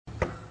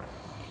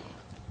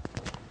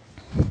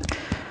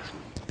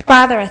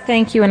Father, I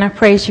thank you and I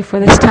praise you for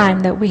this time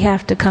that we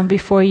have to come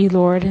before you,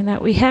 Lord, and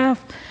that we have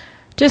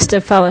just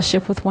a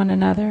fellowship with one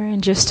another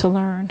and just to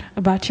learn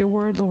about your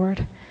word,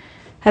 Lord.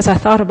 As I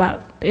thought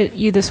about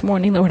you this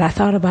morning, Lord, I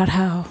thought about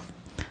how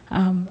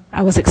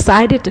I was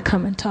excited to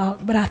come and talk,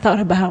 but I thought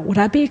about, would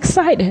I be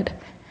excited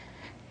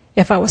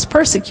if I was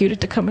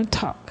persecuted to come and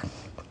talk?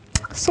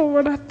 So,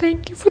 Lord, I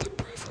thank you for the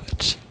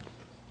privilege.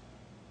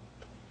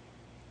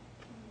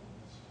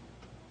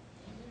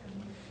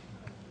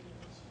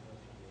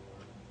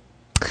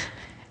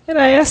 And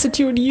I ask that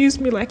you would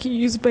use me like you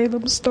used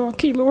Balaam's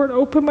donkey. Lord,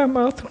 open my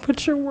mouth and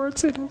put your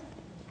words in it,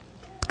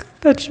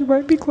 that you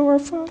might be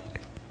glorified.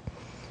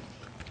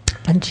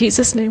 In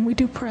Jesus' name we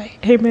do pray.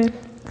 Amen.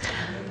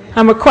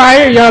 I'm a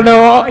crier. Y'all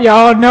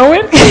know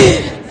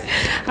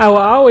it. I will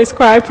always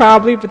cry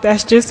probably, but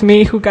that's just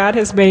me, who God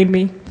has made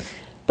me.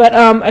 But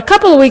a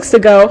couple of weeks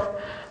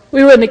ago,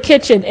 we were in the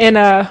kitchen, and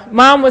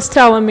Mom was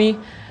telling me,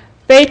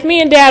 Faith,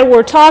 me and Dad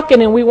were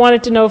talking, and we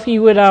wanted to know if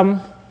you would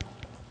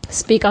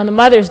speak on the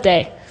Mother's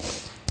Day.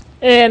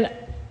 And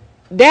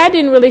Dad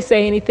didn't really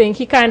say anything.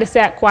 He kind of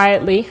sat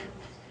quietly.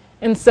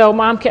 And so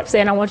Mom kept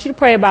saying, I want you to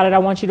pray about it. I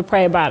want you to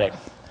pray about it.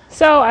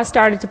 So I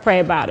started to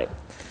pray about it.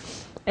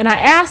 And I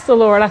asked the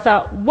Lord, I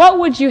thought, what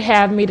would you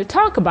have me to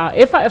talk about?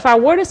 If I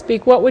were to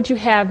speak, what would you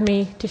have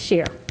me to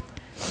share?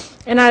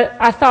 And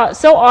I thought,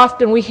 so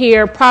often we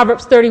hear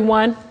Proverbs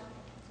 31,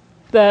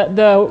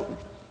 the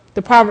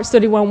Proverbs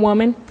 31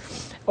 woman,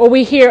 or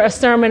we hear a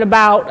sermon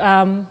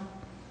about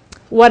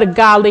what a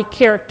godly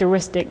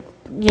characteristic,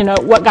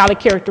 what godly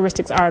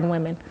characteristics are in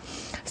women.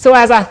 So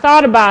as I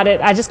thought about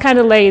it, I just kind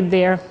of laid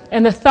there.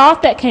 And the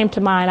thought that came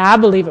to mind, I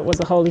believe it was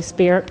the Holy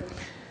Spirit,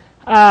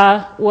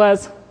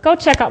 was go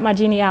check out my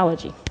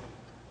genealogy.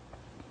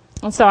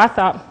 And so I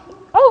thought,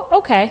 oh,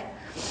 okay.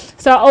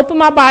 So I opened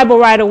my Bible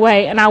right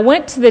away, and I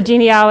went to the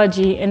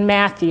genealogy in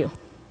Matthew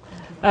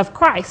of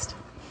Christ.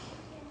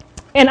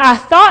 And I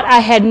thought I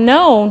had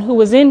known who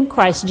was in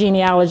Christ's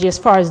genealogy as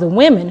far as the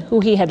women who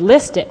he had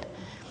listed.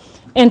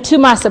 And to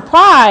my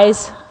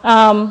surprise,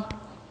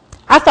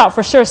 I thought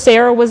for sure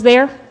Sarah was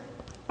there.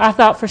 I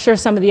thought for sure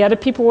some of the other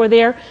people were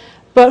there.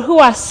 But who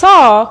I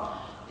saw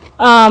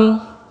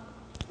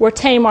were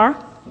Tamar,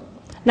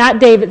 not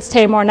David's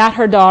Tamar, not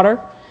her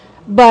daughter,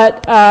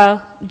 but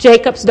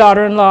Jacob's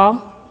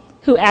daughter-in-law,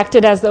 who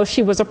acted as though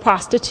she was a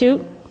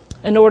prostitute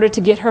in order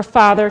to get her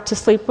father to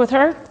sleep with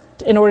her,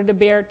 in order to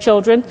bear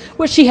children,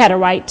 which she had a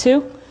right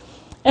to.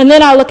 And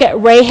then I look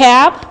at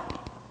Rahab,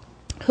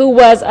 who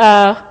was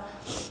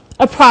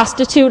a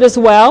prostitute as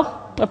well.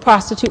 A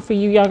prostitute, for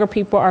you younger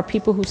people, are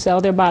people who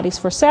sell their bodies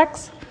for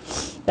sex.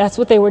 That's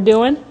what they were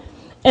doing.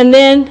 And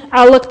then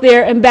I looked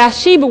there, and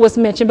Bathsheba was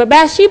mentioned. But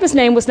Bathsheba's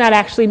name was not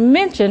actually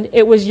mentioned.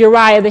 It was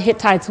Uriah the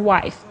Hittite's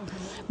wife.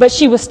 But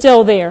she was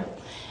still there.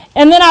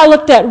 And then I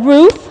looked at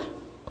Ruth,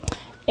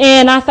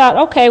 and I thought,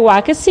 okay, well,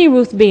 I could see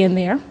Ruth being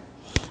there,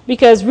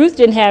 because Ruth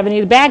didn't have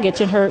any baggage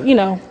in her,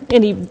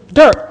 any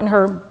dirt in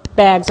her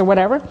bags or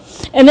whatever.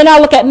 And then I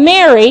look at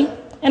Mary,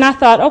 and I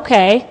thought,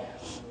 okay,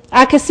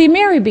 I could see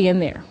Mary being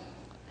there.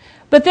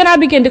 But then I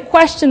began to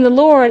question the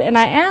Lord, and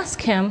I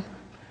asked him,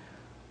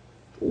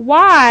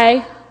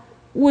 why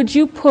would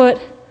you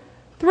put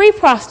 3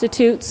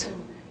 prostitutes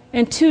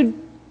and 2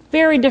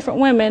 very different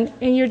women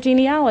in your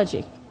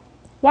genealogy?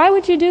 Why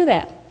would you do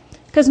that?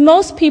 Because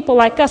most people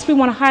like us, we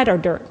want to hide our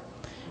dirt.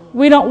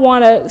 We don't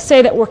want to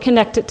say that we're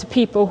connected to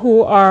people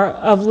who are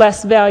of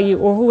less value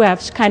or who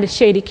have kind of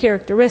shady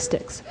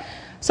characteristics.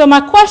 So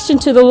my question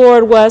to the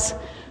Lord was,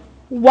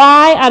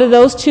 why out of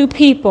those 2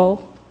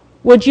 people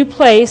would you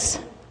place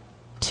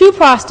 2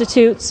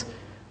 prostitutes,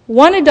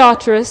 1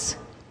 adulteress,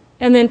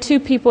 and then 2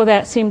 people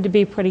that seemed to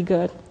be pretty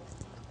good?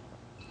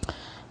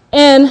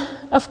 And,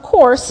 of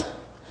course,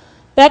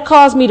 that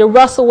caused me to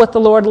wrestle with the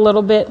Lord a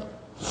little bit,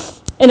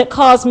 and it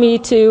caused me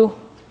to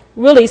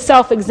really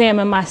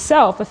self-examine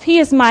myself. If he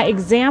is my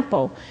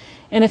example,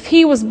 and if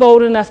he was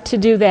bold enough to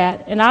do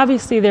that, and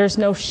obviously there's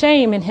no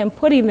shame in him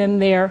putting them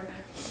there,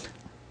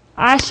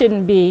 I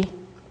shouldn't be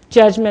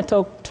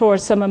judgmental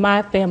towards some of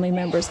my family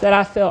members that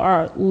I feel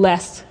are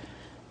less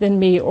than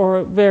me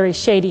or very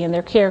shady in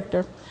their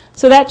character.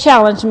 So that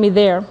challenged me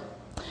there.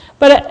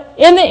 But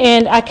in the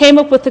end, I came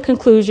up with the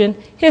conclusion,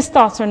 his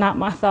thoughts are not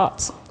my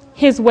thoughts.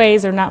 His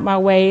ways are not my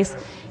ways.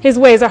 His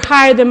ways are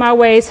higher than my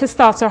ways. His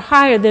thoughts are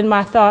higher than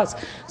my thoughts.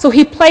 So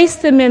he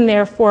placed them in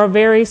there for a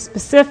very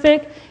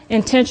specific,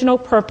 intentional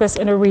purpose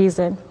and a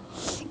reason.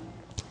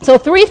 So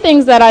 3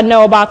 things that I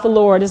know about the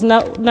Lord is,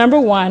 number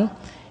 1,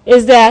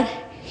 is that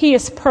he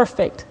is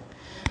perfect.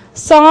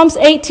 Psalms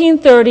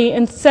 18:30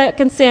 and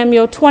 2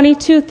 Samuel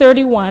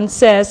 22:31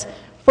 says,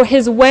 for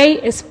his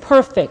way is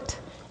perfect,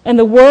 and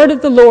the word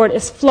of the Lord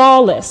is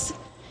flawless,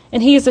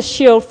 and he is a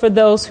shield for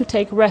those who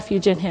take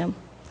refuge in him.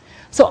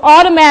 So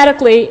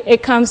automatically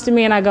it comes to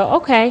me and I go,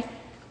 okay,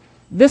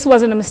 this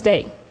wasn't a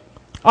mistake.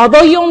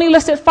 Although you only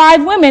listed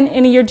 5 women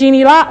in your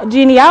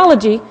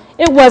genealogy,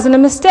 it wasn't a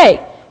mistake.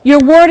 Your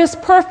word is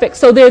perfect,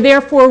 so they're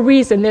there for a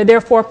reason. They're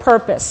there for a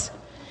purpose.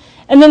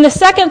 And then the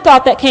second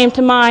thought that came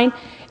to mind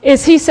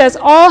is he says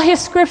all his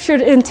scripture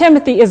in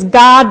Timothy is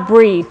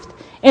God-breathed.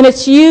 And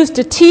it's used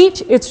to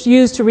teach, it's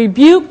used to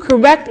rebuke,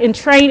 correct, and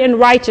train in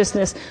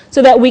righteousness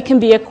so that we can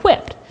be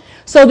equipped.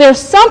 So there's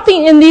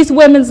something in these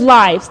women's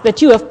lives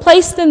that you have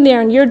placed in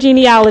there in your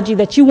genealogy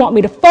that you want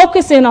me to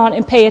focus in on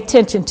and pay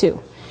attention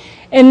to.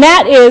 And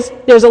that is,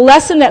 there's a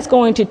lesson that's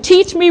going to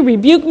teach me,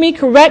 rebuke me,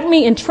 correct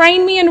me, and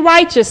train me in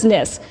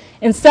righteousness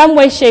in some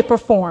way, shape, or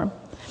form.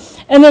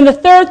 And then the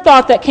third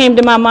thought that came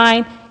to my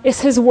mind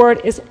is his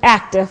word is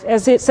active,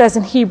 as it says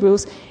in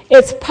Hebrews.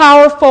 It's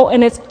powerful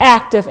and it's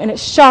active and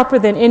it's sharper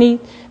than any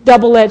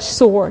double-edged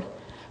sword.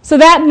 So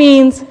that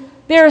means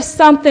there is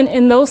something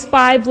in those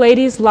 5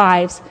 ladies'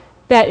 lives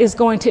that is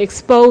going to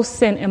expose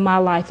sin in my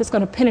life. It's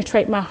going to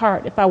penetrate my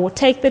heart if I will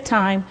take the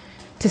time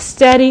to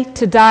study,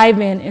 to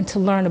dive in, and to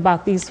learn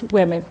about these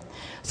women.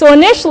 So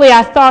initially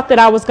I thought that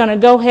I was going to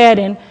go ahead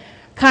and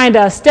kind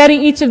of study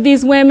each of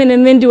these women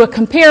and then do a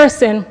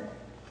comparison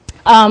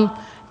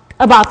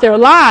about their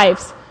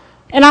lives.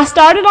 And I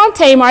started on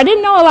Tamar. I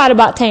didn't know a lot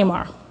about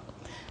Tamar.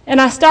 And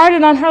I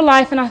started on her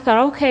life, and I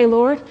thought, okay,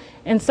 Lord.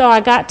 And so I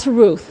got to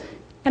Ruth,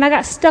 and I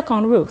got stuck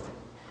on Ruth.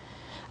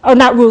 Oh,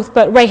 not Ruth,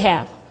 but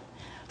Rahab.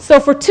 So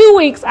for 2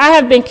 weeks, I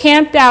have been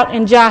camped out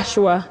in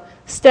Joshua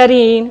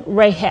studying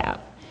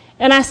Rahab.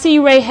 And I see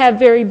Rahab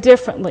very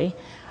differently.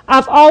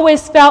 I've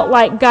always felt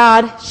like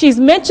God, she's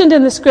mentioned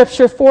in the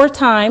scripture 4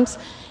 times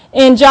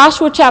in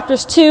Joshua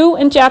chapters 2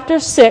 and chapter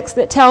 6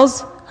 that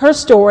tells her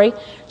story.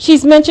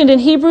 She's mentioned in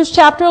Hebrews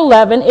chapter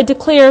 11. It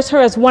declares her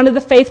as one of the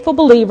faithful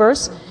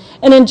believers.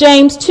 And in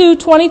James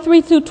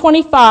 2:23 through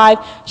 25,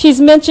 she's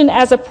mentioned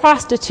as a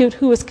prostitute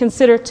who is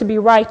considered to be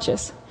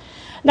righteous.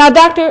 Now,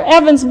 Dr.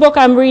 Evans' book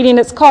I'm reading,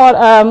 it's called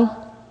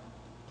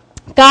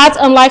God's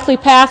Unlikely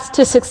Paths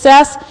to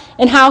Success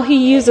and How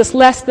He Uses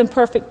Less Than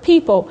Perfect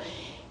People.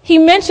 He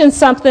mentioned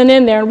something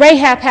in there, and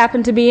Rahab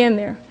happened to be in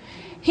there.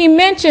 He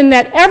mentioned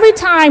that every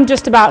time,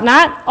 just about,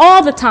 not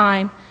all the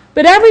time,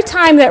 but every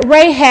time that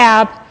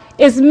Rahab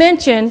is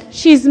mentioned,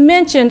 she's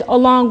mentioned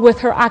along with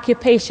her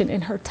occupation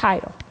and her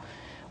title,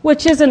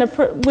 which isn't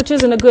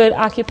a good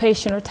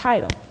occupation or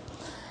title.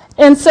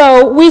 And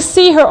so we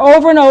see her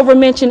over and over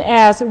mentioned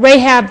as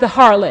Rahab the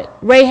harlot,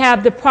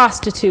 Rahab the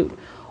prostitute,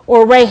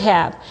 or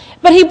Rahab.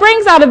 But he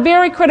brings out a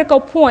very critical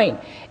point.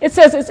 It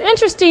says it's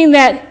interesting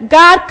that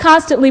God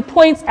constantly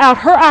points out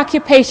her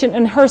occupation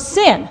and her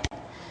sin.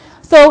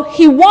 So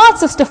he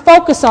wants us to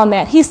focus on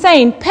that. He's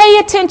saying, pay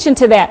attention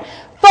to that.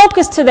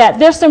 Focus to that.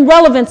 There's some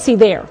relevancy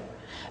there.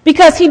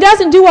 Because he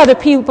doesn't do other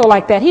people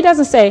like that. He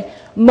doesn't say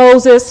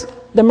Moses,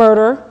 the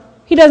murderer.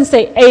 He doesn't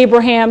say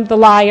Abraham, the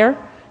liar.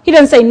 He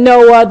doesn't say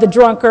Noah, the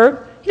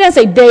drunkard. He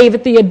doesn't say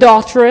David, the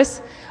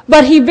adulteress.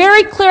 But he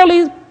very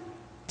clearly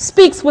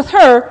speaks with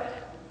her,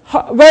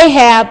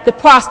 Rahab, the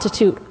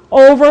prostitute,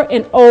 over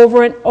and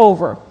over and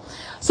over.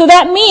 So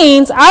that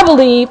means, I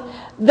believe,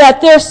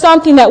 that there's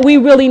something that we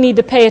really need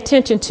to pay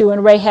attention to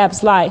in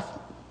Rahab's life.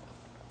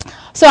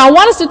 So I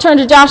want us to turn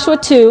to Joshua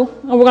 2,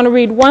 and we're going to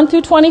read 1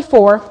 through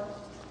 24.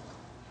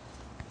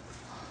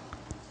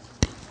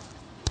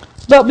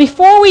 But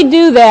before we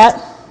do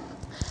that,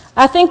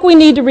 I think we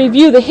need to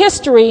review the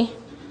history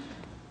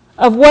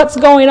of what's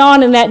going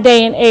on in that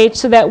day and age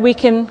so that we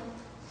can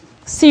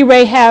see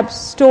Rahab's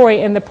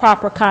story in the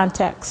proper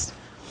context.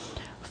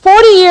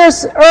 40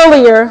 years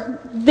earlier,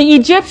 the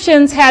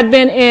Egyptians had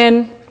been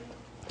in,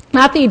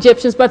 not the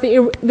Egyptians, but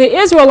the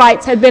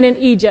Israelites had been in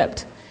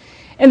Egypt.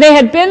 And they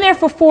had been there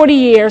for 40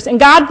 years, and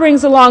God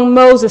brings along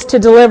Moses to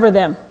deliver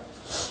them.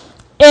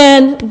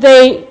 And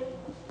they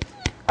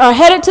are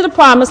headed to the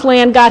promised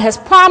land. God has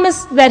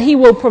promised that he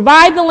will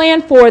provide the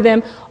land for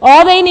them.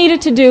 All they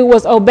needed to do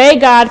was obey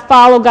God,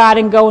 follow God,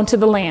 and go into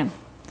the land.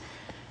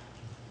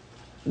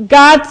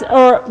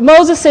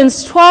 Moses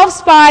sends 12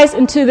 spies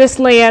into this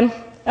land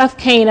of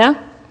Canaan.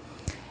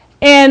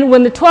 And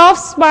when the 12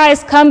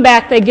 spies come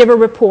back, they give a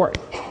report.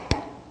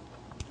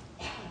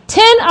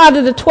 10 out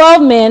of the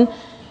 12 men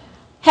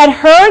had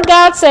heard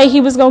God say he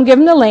was going to give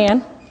them the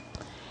land,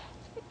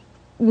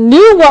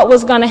 knew what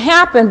was going to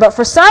happen, but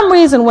for some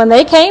reason when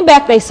they came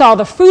back, they saw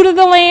the fruit of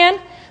the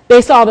land,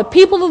 they saw the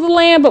people of the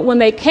land, but when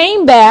they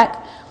came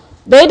back,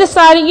 they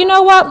decided, you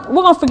know what,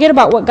 we're going to forget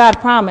about what God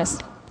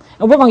promised,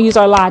 and we're going to use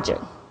our logic.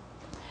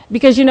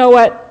 Because you know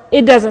what,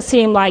 it doesn't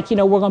seem like, we're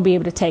going to be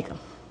able to take them.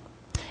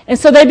 And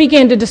so they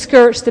began to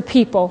discourage the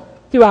people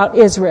throughout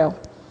Israel.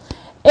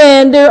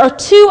 And there are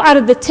 2 out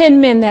of the 10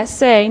 men that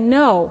say,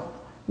 no,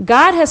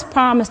 God has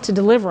promised to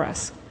deliver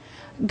us.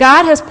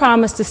 God has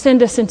promised to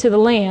send us into the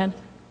land.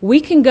 We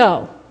can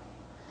go.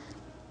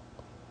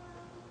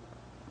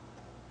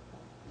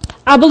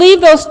 I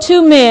believe those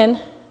 2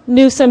 men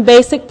knew some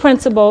basic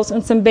principles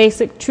and some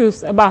basic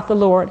truths about the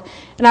Lord.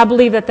 And I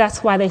believe that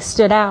that's why they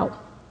stood out.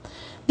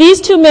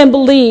 These 2 men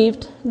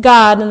believed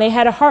God and they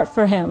had a heart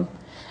for him.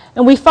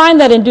 And we find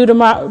that in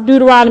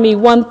Deuteronomy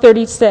 1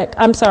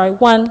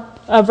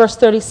 verse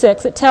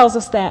 36. It tells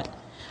us that.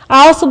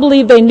 I also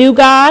believe they knew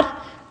God,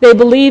 they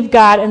believed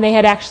God, and they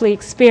had actually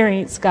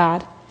experienced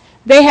God.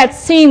 They had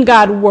seen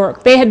God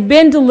work. They had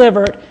been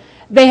delivered.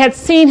 They had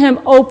seen him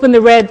open the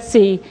Red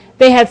Sea.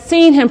 They had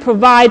seen him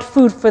provide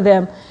food for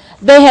them.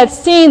 They had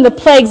seen the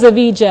plagues of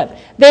Egypt.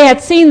 They had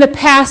seen the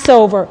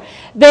Passover.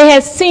 They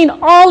had seen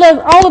all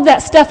of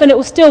that stuff, and it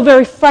was still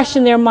very fresh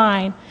in their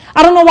mind.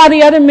 I don't know why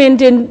the other men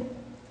didn't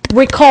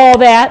recall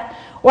that,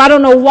 or I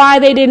don't know why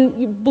they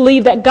didn't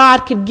believe that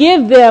God could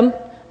give them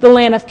the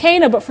land of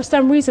Canaan, but for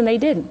some reason they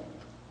didn't.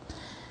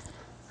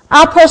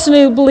 I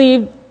personally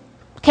believe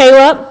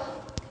Caleb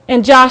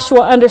and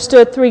Joshua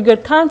understood three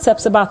good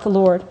concepts about the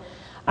Lord.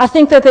 I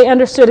think that they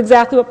understood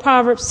exactly what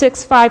Proverbs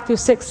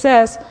 6:5-6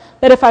 says,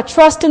 that if I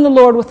trust in the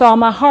Lord with all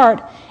my heart,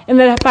 and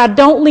that if I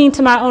don't lean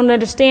to my own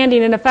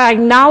understanding, and if I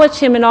acknowledge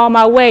him in all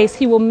my ways,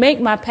 he will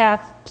make my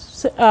path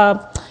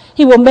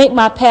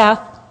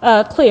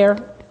clear,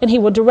 and he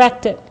will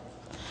direct it.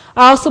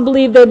 I also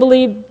believe they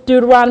believe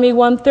Deuteronomy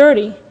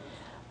 1:30.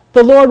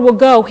 The Lord will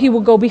go, he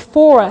will go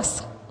before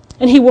us,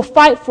 and he will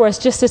fight for us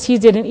just as he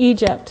did in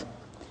Egypt.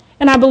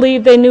 And I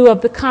believe they knew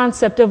of the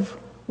concept of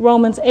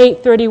Romans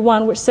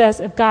 8:31, which says,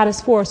 if God is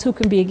for us, who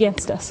can be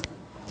against us?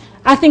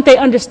 I think they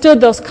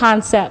understood those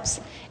concepts,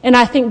 and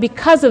I think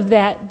because of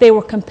that, they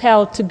were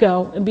compelled to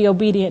go and be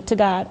obedient to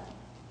God.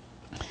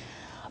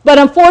 But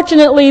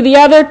unfortunately, the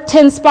other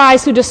 10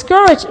 spies who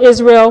discouraged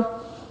Israel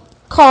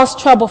caused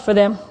trouble for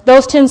them.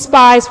 Those 10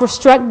 spies were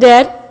struck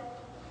dead.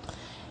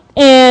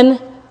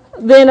 And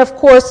then, of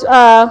course,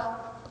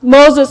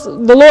 Moses,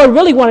 the Lord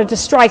really wanted to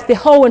strike the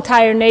whole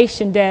entire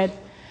nation dead.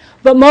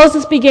 But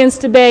Moses begins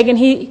to beg, and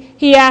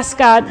he asks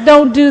God,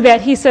 don't do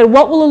that. He said,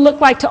 what will it look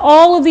like to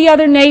all of the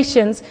other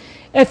nations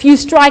if you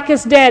strike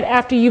us dead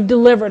after you've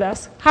delivered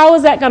us? How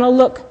is that going to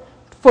look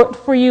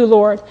for you,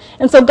 Lord?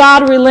 And so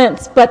God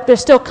relents, but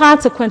there's still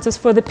consequences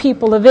for the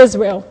people of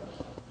Israel.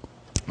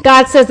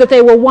 God says that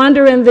they will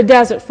wander in the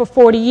desert for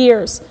 40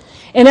 years.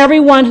 And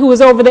everyone who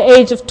is over the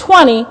age of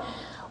 20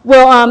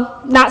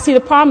 will not see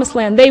the promised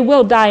land. They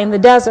will die in the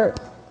desert.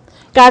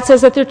 God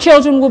says that their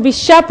children will be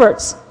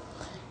shepherds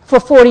for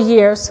 40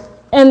 years.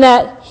 And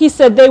that he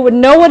said they would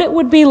know what it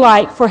would be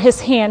like for his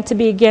hand to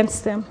be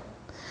against them.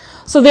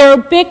 So there are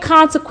big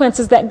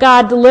consequences that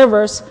God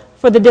delivers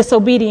for the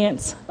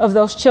disobedience of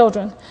those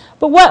children.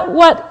 But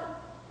what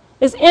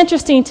is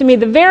interesting to me,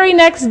 the very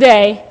next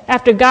day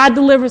after God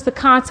delivers the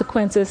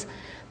consequences,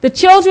 the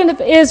children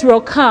of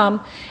Israel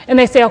come and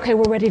they say, okay,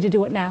 we're ready to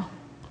do it now.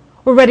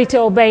 We're ready to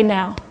obey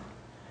now.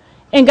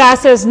 And God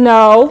says,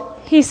 no.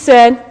 He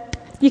said,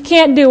 you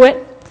can't do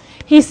it.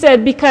 He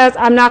said, because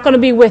I'm not going to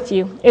be with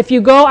you. If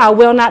you go, I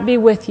will not be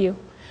with you.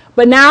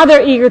 But now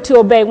they're eager to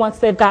obey once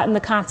they've gotten the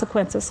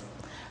consequences.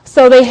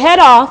 So they head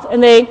off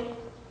and they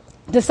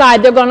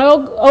decide they're going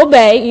to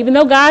obey, even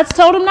though God's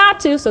told them not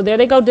to. So there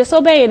they go,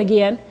 disobeying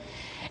again.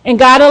 And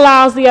God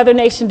allows the other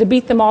nation to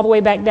beat them all the way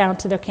back down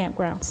to their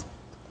campgrounds.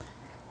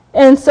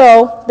 And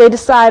so they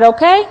decide,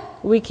 okay,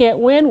 we can't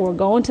win. We're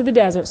going to the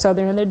desert. So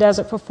they're in the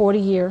desert for 40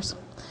 years.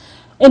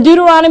 In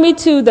Deuteronomy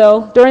 2,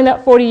 though, during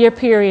that 40-year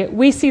period,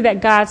 we see that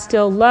God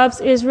still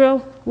loves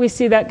Israel. We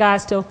see that God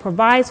still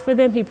provides for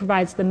them. He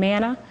provides the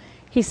manna.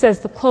 He says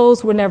the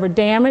clothes were never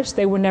damaged.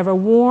 They were never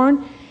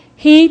worn.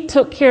 He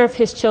took care of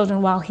his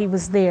children while he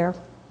was there.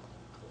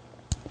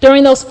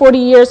 During those 40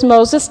 years,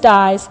 Moses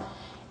dies,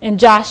 and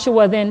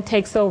Joshua then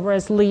takes over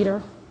as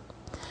leader.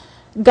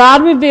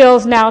 God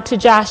reveals now to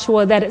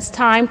Joshua that it's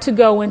time to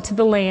go into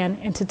the land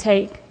and to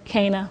take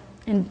Canaan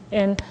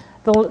and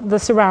the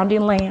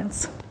surrounding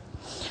lands.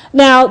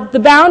 Now, the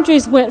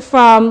boundaries went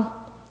from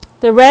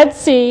the Red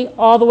Sea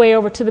all the way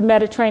over to the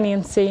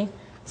Mediterranean Sea.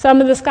 Some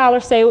of the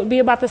scholars say it would be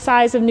about the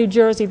size of New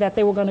Jersey that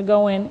they were going to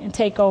go in and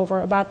take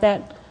over, about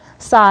that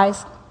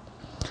size.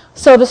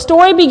 So the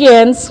story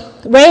begins,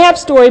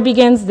 Rahab's story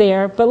begins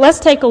there, but let's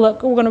take a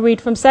look. We're going to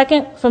read from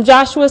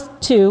Joshua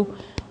 2,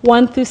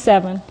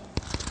 1-7.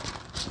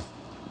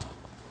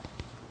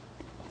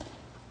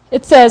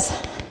 It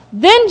says,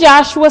 Then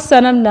Joshua,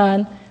 son of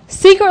Nun,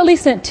 secretly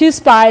sent 2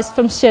 spies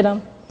from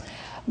Shittim.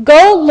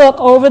 Go look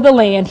over the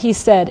land, he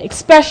said,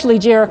 especially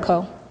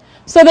Jericho.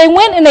 So they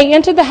went and they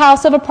entered the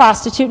house of a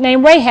prostitute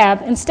named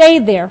Rahab and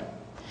stayed there.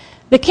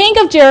 The king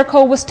of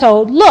Jericho was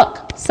told,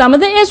 Look, some of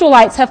the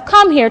Israelites have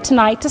come here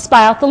tonight to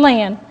spy out the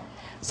land.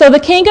 So the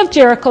king of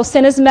Jericho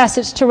sent his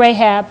message to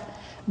Rahab,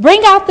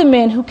 Bring out the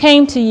men who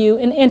came to you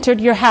and entered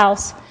your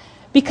house,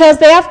 because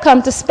they have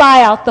come to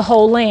spy out the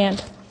whole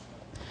land.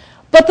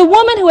 But the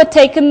woman who had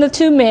taken the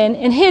 2 men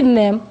and hidden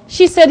them,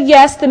 she said,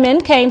 Yes, the men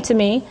came to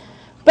me,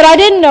 but I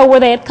didn't know where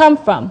they had come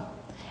from.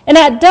 And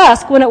at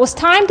dusk, when it was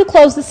time to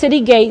close the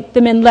city gate,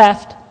 the men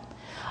left.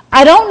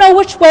 I don't know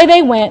which way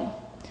they went.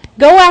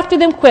 Go after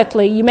them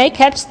quickly, you may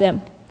catch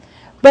them.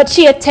 But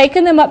she had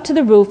taken them up to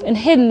the roof and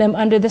hidden them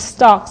under the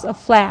stalks of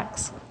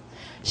flax.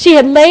 She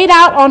had laid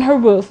out on her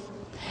roof.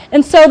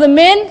 And so the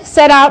men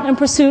set out in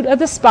pursuit of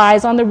the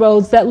spies on the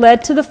roads that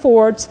led to the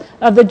fords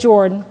of the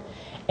Jordan.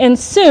 And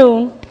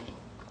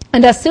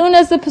as soon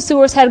as the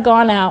pursuers had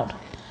gone out,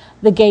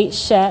 the gates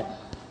shut.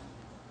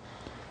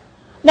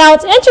 Now,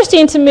 it's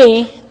interesting to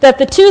me that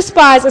the 2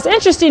 spies, it's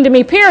interesting to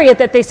me, period,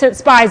 that they sent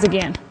spies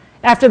again.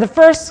 After the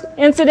first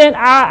incident,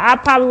 I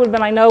probably would have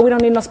been like, no, we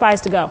don't need no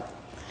spies to go.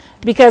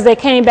 because they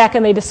came back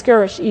and they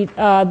discouraged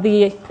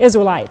the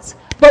Israelites.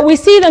 But we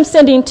see them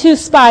sending 2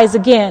 spies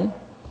again.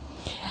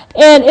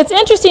 And it's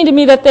interesting to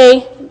me that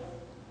they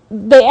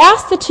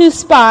asked the 2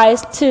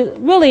 spies to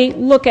really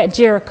look at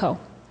Jericho.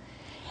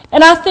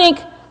 And I think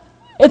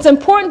it's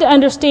important to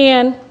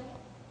understand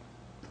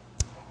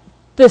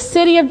the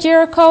city of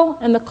Jericho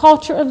and the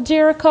culture of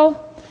Jericho.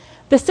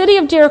 The city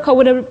of Jericho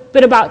would have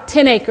been about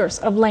 10 acres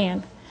of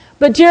land.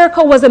 But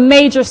Jericho was a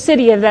major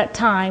city at that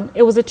time.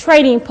 It was a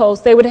trading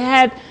post. They would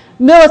have had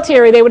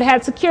military. They would have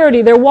had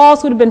security. Their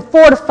walls would have been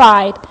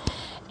fortified.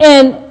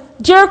 And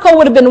Jericho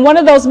would have been one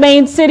of those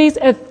main cities.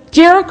 If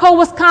Jericho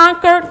was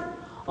conquered,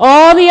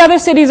 all the other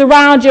cities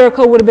around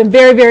Jericho would have been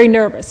very, very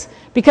nervous,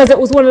 because it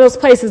was one of those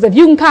places, if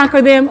you can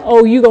conquer them,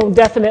 oh, you're going to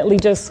definitely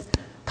just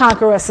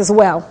conquer us as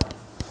well.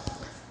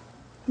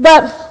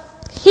 But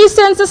he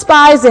sends the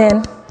spies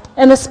in,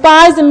 and the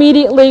spies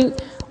immediately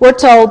were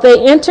told they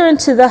enter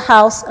into the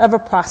house of a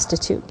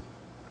prostitute.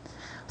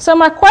 So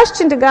my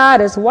question to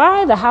God is,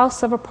 why the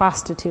house of a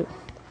prostitute?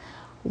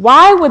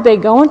 Why would they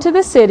go into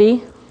the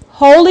city,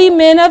 holy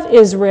men of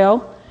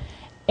Israel,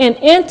 and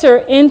enter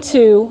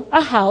into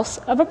a house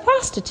of a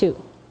prostitute?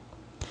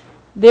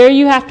 There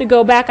you have to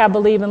go back, I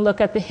believe, and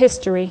look at the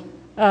history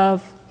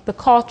of the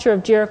culture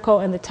of Jericho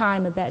and the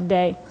time of that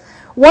day.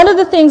 One of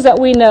the things that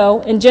we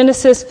know in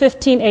Genesis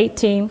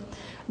 15:18,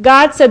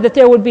 God said that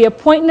there would be a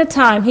point in a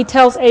time, he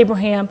tells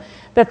Abraham,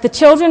 that the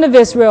children of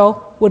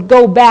Israel would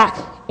go back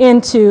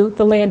into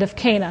the land of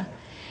Canaan.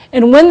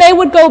 And when they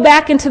would go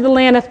back into the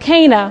land of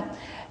Canaan,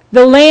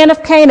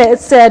 it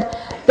said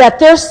that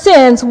their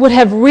sins would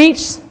have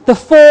reached the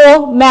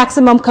full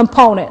maximum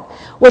component,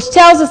 which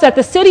tells us that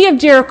the city of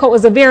Jericho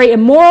is a very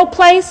immoral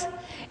place,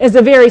 is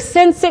a very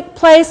sin-sick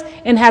place,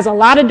 and has a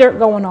lot of dirt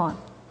going on.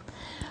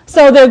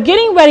 So they're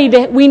getting ready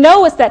we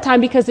know it's that time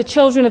because the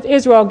children of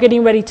Israel are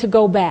getting ready to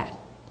go back.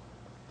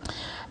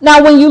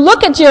 Now, when you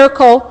look at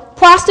Jericho,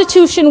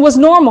 prostitution was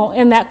normal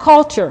in that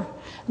culture.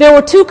 There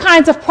were 2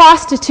 kinds of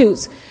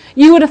prostitutes.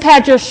 You would have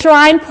had your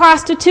shrine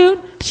prostitute.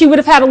 She would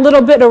have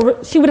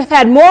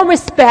had more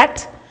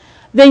respect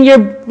than your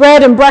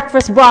bread and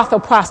breakfast brothel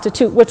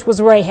prostitute, which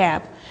was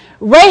Rahab.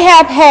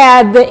 Rahab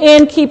had the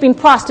inn-keeping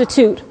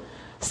prostitute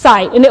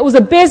site, and it was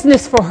a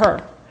business for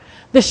her.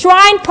 The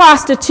shrine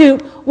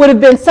prostitute would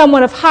have been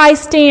someone of high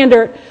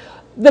standard.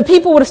 The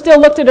people would have still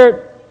looked at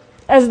her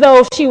as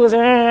though she was,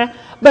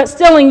 but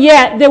still and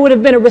yet there would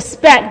have been a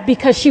respect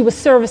because she was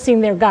servicing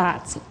their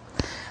gods.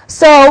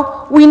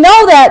 So we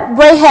know that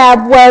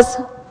Rahab was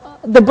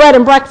the bread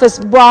and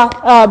breakfast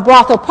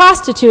brothel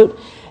prostitute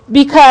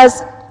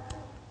because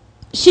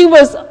she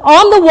was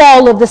on the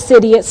wall of the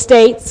city, it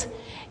states,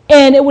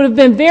 and it would have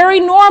been very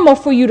normal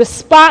for you to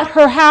spot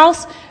her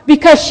house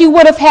because she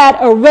would have had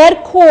a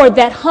red cord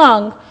that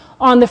hung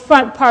on the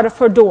front part of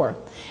her door.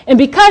 And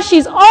because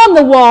she's on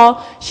the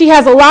wall, she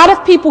has a lot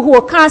of people who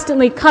are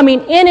constantly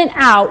coming in and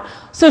out,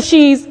 so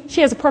she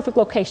has a perfect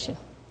location.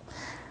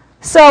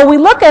 So we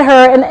look at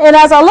her, and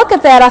as I look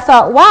at that, I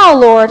thought, wow,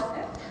 Lord,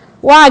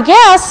 well, I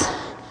guess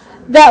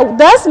that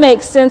does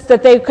make sense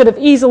that they could have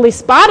easily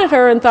spotted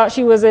her and thought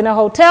she was in a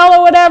hotel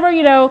or whatever.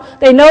 You know,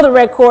 they know the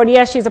red cord.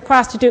 Yes, she's a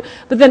prostitute.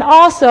 But then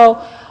also,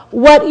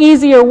 what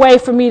easier way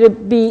for me to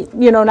be,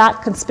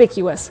 not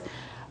conspicuous?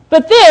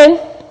 But then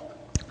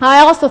I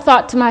also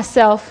thought to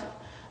myself,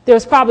 there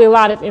was probably a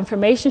lot of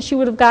information she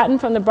would have gotten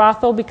from the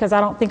brothel because I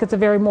don't think it's a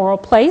very moral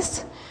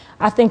place.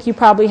 I think you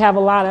probably have a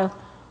lot of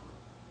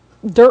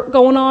dirt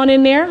going on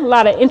in there, a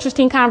lot of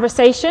interesting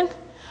conversation.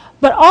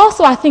 But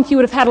also I think you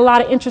would have had a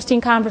lot of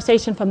interesting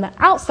conversation from the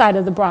outside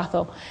of the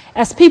brothel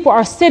as people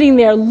are sitting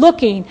there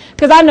looking.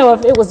 Because I know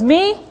if it was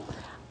me,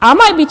 I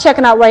might be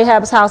checking out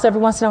Rahab's house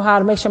every once in a while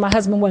to make sure my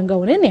husband wasn't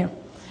going in there.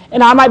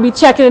 And I might be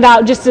checking it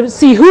out just to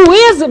see who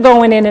is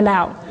going in and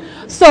out.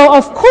 So,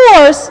 of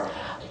course,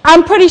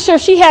 I'm pretty sure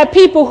she had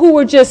people who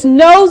were just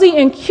nosy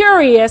and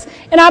curious.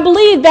 And I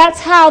believe that's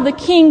how the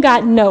king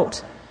got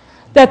note,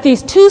 that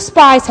these 2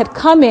 spies had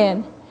come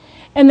in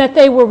and that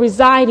they were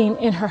residing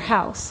in her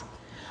house.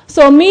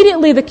 So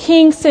immediately the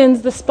king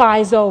sends the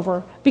spies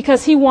over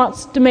because he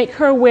wants to make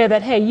her aware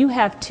that, hey, you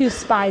have 2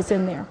 spies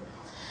in there.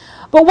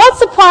 But what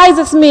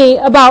surprises me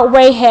about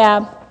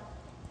Rahab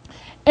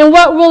and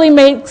what really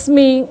made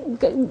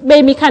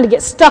me kind of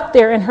get stuck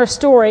there in her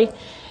story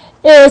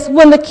is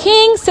when the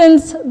king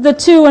sends the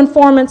 2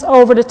 informants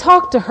over to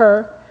talk to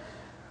her,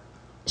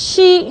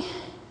 she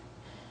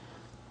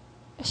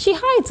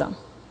hides them.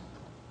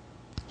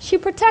 She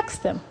protects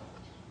them.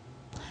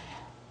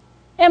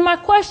 And my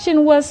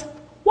question was,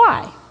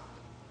 why?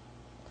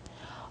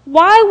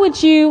 Why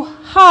would you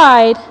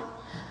hide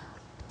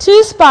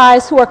 2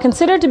 spies who are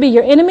considered to be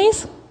your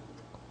enemies,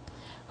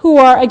 who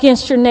are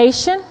against your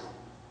nation,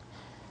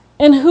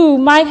 and who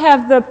might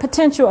have the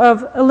potential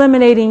of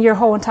eliminating your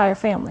whole entire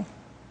family?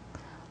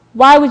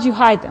 Why would you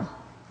hide them?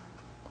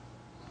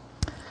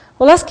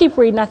 Well, let's keep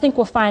reading. I think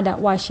we'll find out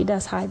why she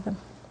does hide them.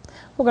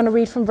 We're going to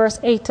read from verse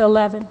 8 to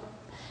 11.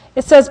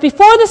 It says,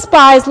 "Before the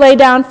spies lay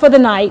down for the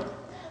night,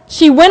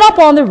 she went up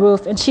on the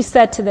roof and she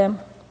said to them,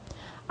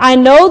 I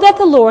know that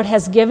the Lord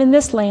has given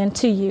this land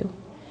to you,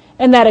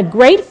 and that a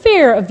great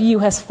fear of you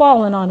has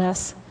fallen on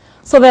us,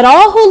 so that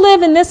all who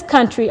live in this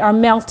country are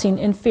melting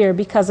in fear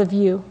because of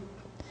you.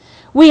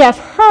 We have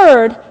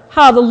heard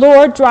how the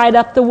Lord dried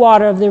up the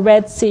water of the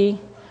Red Sea,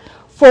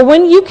 for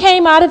when you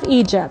came out of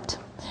Egypt,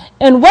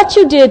 and what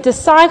you did to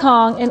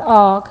Sihon and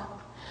Og,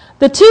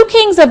 the two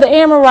kings of the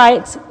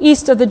Amorites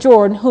east of the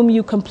Jordan, whom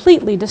you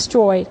completely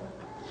destroyed.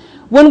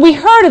 When we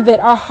heard of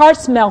it, our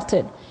hearts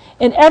melted,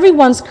 and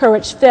everyone's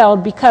courage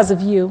failed because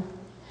of you.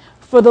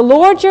 For the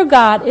Lord your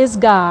God is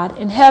God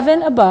in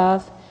heaven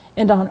above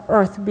and on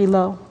earth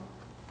below.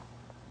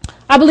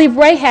 I believe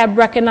Rahab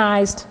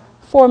recognized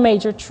 4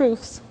 major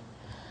truths.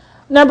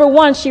 Number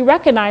 1, she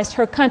recognized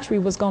her country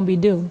was going to be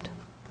doomed.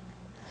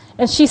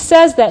 And she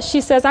says that. She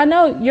says, I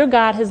know your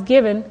God has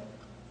given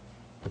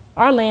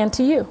our land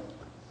to you.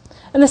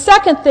 And the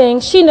second thing,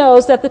 she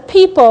knows that the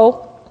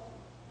people,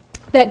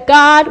 that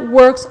God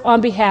works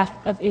on behalf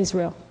of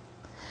Israel.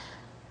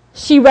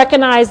 She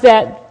recognized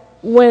that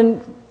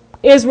when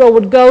Israel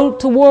would go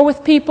to war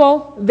with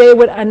people, they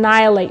would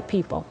annihilate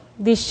people.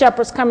 These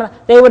shepherds coming,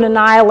 they would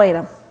annihilate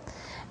them.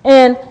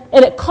 And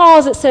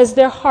it says,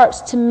 their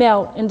hearts to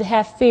melt and to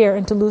have fear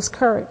and to lose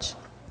courage.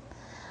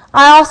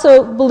 I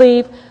also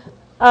believe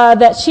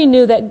that she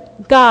knew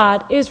that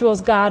God, Israel's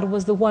God,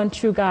 was the one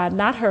true God,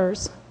 not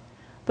hers,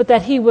 but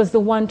that he was the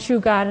one true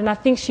God. And I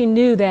think she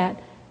knew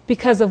that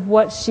because of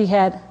what she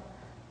had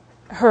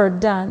heard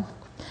done.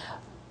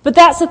 But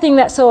that's the thing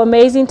that's so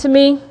amazing to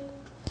me,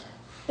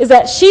 is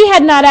that she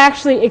had not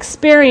actually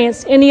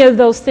experienced any of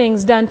those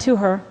things done to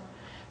her.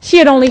 She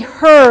had only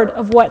heard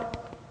of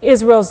what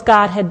Israel's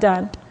God had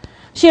done.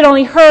 She had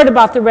only heard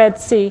about the Red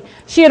Sea.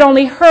 She had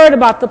only heard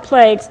about the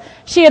plagues.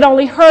 She had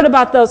only heard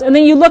about those. And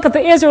then you look at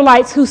the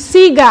Israelites who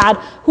see God,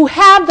 who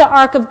have the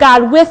ark of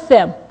God with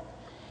them.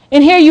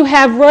 And here you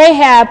have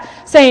Rahab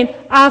saying,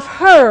 I've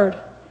heard.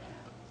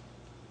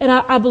 And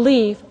I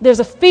believe there's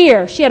a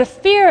fear. She had a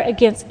fear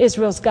against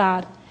Israel's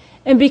God.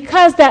 And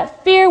because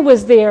that fear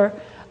was there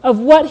of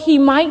what he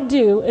might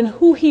do and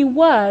who he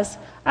was,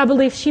 I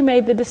believe she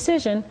made the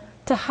decision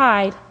to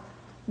hide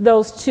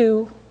those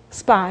 2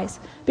 spies.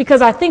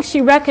 Because I think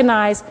she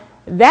recognized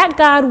that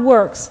God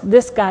works,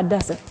 this God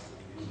doesn't.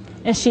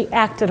 And she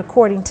acted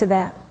according to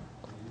that.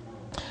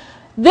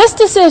 This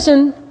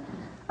decision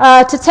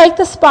to take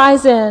the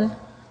spies in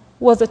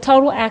was a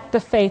total act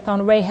of faith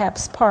on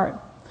Rahab's part.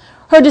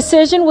 Her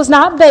decision was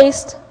not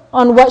based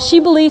on what she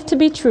believed to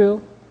be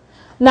true,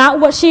 not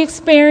what she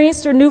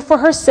experienced or knew for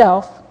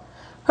herself.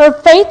 Her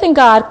faith in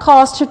God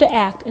caused her to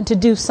act and to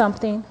do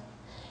something.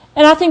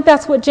 And I think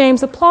that's what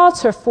James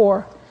applauds her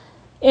for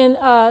in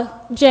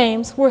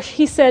James, where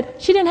he said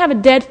she didn't have a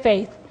dead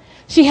faith.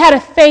 She had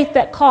a faith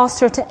that caused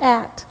her to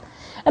act.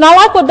 And I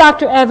like what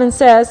Dr. Evans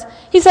says.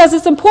 He says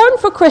it's important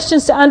for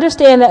Christians to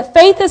understand that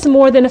faith is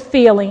more than a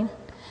feeling.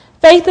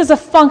 Faith is a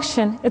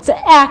function. It's an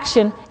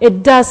action.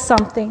 It does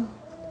something.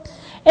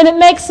 And it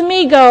makes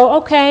me go,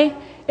 okay,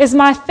 is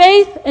my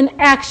faith an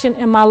action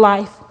in my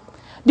life?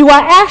 Do I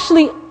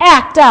actually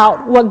act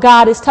out what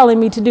God is telling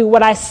me to do,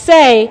 what I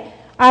say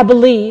I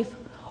believe?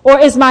 Or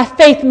is my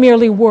faith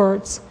merely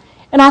words?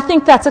 And I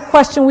think that's a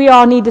question we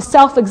all need to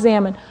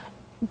self-examine.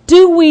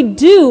 Do we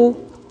do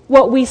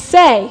what we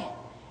say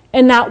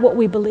and not what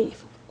we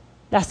believe?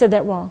 I said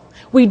that wrong.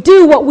 We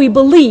do what we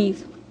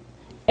believe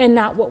and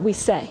not what we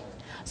say.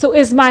 So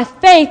is my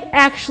faith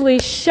actually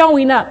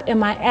showing up in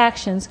my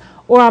actions,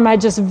 or am I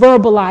just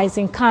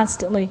verbalizing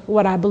constantly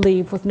what I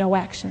believe with no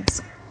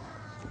actions?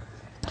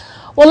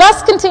 Well,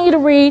 let's continue to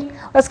read.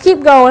 Let's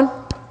keep going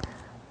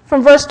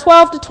from verse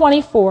 12 to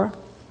 24.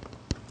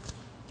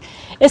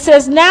 It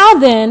says, Now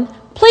then,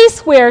 please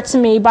swear to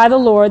me by the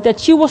Lord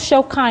that you will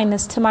show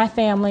kindness to my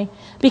family,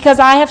 because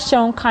I have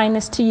shown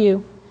kindness to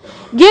you.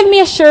 Give me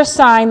a sure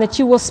sign that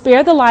you will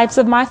spare the lives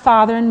of my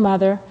father and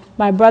mother,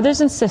 my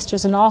brothers and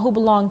sisters, and all who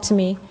belong to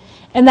me,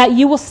 and that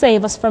you will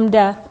save us from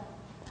death.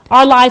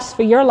 Our lives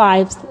for your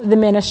lives, the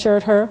men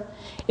assured her.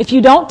 If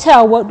you don't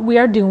tell what we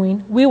are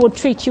doing, we will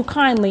treat you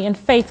kindly and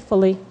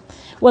faithfully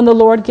when the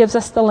Lord gives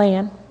us the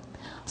land.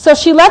 So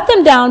she let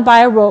them down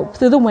by a rope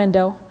through the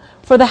window,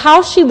 for the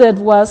house she lived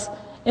was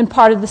in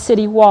part of the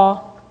city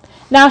wall.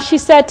 Now she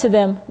said to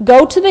them,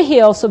 Go to the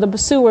hill so the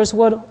pursuers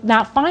will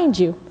not find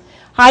you.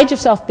 Hide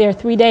yourself there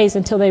 3 days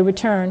until they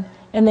return,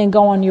 and then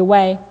go on your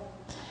way.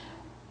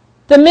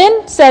 The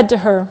men said to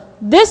her,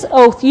 This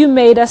oath you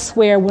made us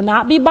swear will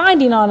not be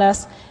binding on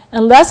us,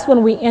 unless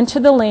when we enter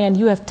the land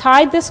you have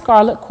tied this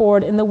scarlet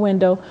cord in the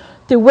window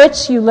through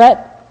which you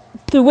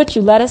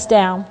let us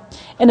down,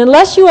 and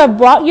unless you have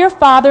brought your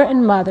father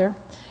and mother,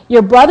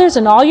 your brothers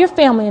and all your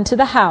family into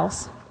the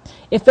house.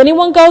 If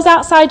anyone goes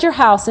outside your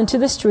house into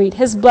the street,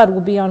 his blood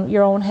will be on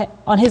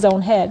his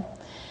own head.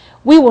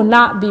 We will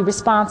not be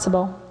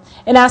responsible.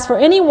 And as for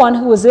anyone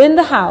who is in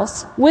the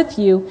house with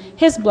you,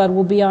 his blood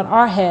will be on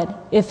our head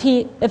if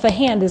a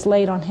hand is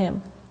laid on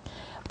him.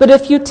 But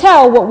if you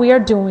tell what we are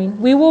doing,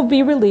 we will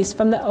be released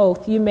from the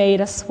oath you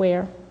made us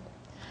swear.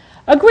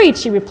 Agreed,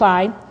 she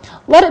replied.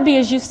 Let it be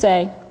as you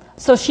say.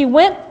 So she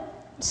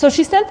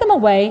sent them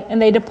away,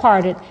 and they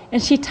departed,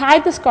 and she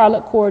tied the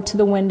scarlet cord to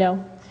the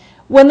window.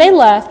 When they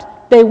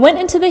left, they went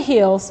into the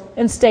hills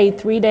and stayed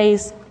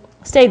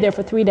there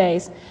for 3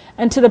 days,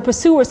 until the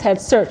pursuers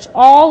had searched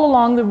all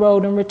along the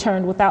road and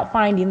returned without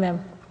finding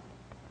them.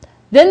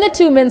 Then the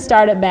 2 men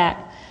started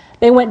back.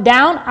 They went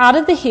down out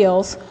of the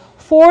hills,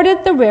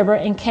 forded the river,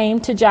 and came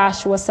to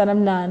Joshua, son of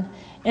Nun,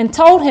 and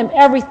told him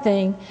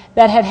everything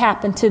that had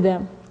happened to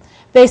them.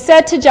 They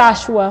said to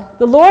Joshua,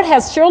 "The Lord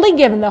has surely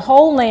given the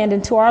whole land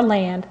into our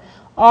land.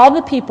 All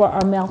the people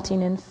are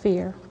melting in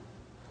fear."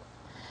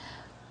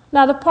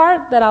 Now, the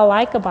part that I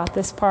like about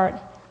this part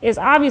is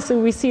obviously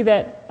we see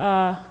that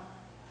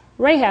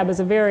Rahab is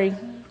a very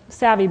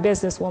savvy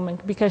businesswoman,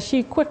 because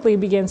she quickly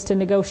begins to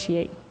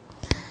negotiate.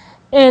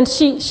 And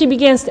she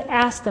begins to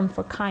ask them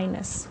for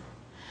kindness.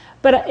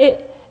 But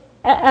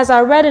as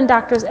I read in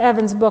Dr.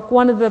 Evans' book,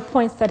 one of the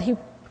points that he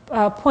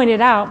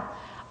pointed out,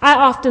 I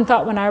often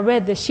thought when I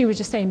read this, she was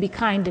just saying, be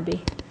kind to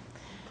me.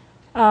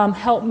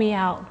 Help me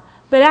out.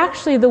 But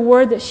actually the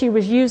word that she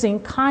was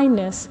using,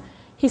 kindness,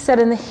 he said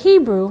in the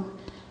Hebrew,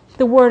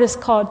 the word is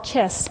called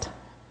chest.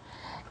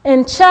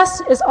 And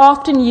chest is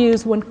often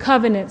used when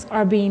covenants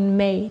are being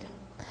made.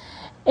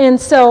 And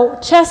so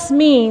chest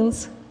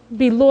means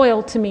be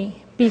loyal to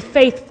me, be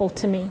faithful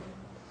to me.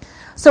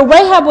 So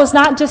Rahab was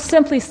not just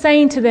simply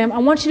saying to them, I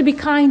want you to be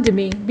kind to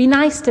me, be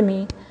nice to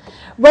me.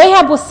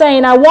 Rahab was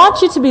saying, I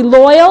want you to be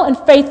loyal and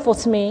faithful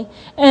to me,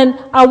 and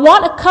I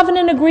want a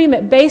covenant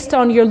agreement based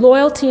on your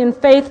loyalty and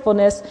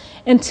faithfulness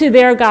into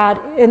their God,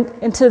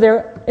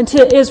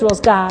 into Israel's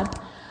God.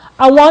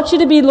 I want you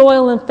to be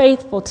loyal and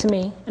faithful to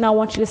me, and I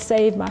want you to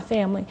save my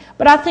family.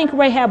 But I think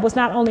Rahab was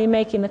not only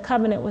making the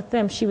covenant with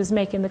them, she was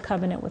making the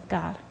covenant with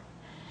God.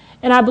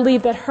 And I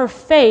believe that her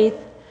faith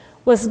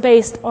was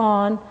based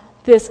on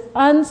this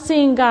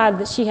unseen God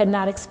that she had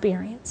not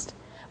experienced,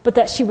 but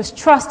that she was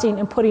trusting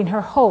and putting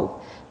her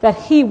hope that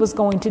he was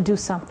going to do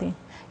something.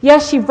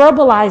 Yes, she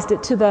verbalized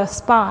it to the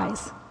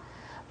spies,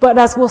 but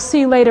as we'll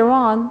see later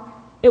on,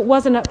 it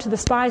wasn't up to the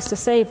spies to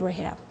save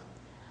Rahab.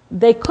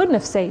 They couldn't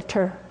have saved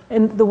her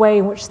in the way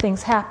in which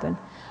things happened,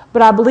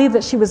 but I believe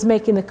that she was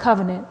making the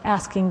covenant,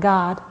 asking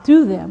God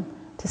through them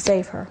to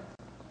save her.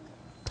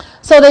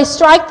 So they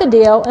strike the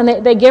deal, and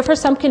they give her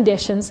some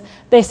conditions.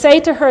 They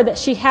say to her that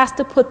she has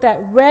to put that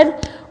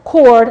red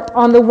cord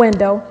on the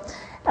window,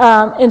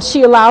 and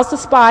she allows the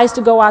spies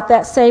to go out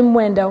that same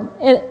window.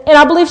 And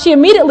I believe she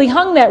immediately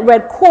hung that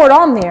red cord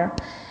on there.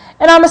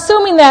 And I'm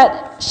assuming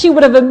that she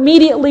would have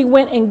immediately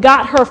went and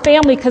got her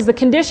family, because the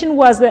condition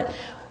was that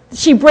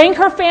she bring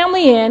her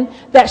family in,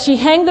 that she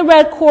hang the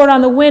red cord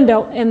on the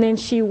window, and then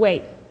she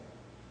wait.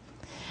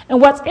 And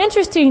what's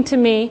interesting to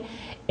me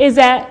is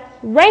that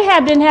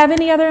Rahab didn't have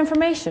any other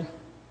information.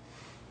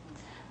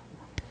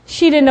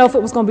 She didn't know if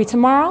it was going to be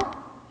tomorrow.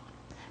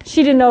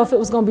 She didn't know if it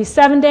was going to be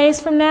 7 days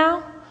from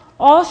now.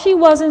 All she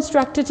was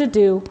instructed to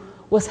do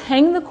was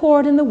hang the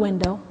cord in the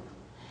window,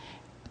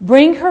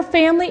 bring her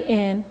family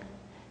in,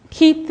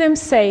 keep them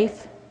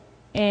safe,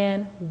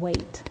 and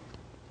wait.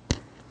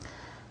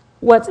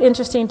 What's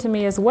interesting to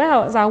me as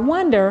well is I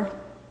wonder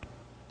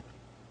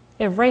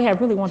if Rahab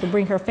really wanted to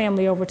bring her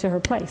family over to her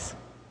place.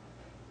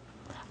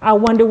 I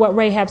wonder what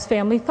Rahab's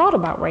family thought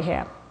about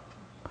Rahab.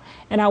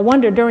 And I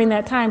wonder during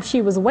that time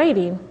she was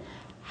waiting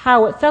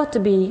how it felt to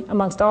be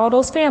amongst all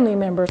those family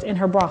members in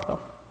her brothel.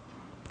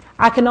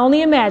 I can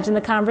only imagine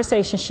the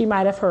conversation she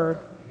might have heard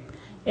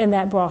in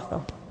that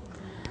brothel.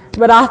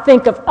 But I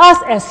think of us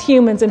as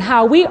humans and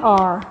how we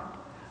are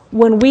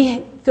when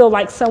we feel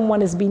like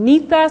someone is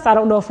beneath us. I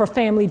don't know if her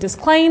family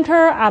disclaimed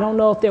her. I don't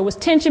know if there was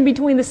tension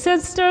between the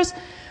sisters.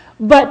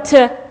 But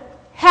to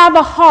have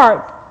a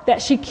heart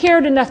that she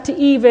cared enough to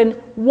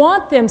even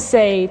want them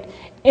saved,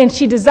 and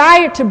she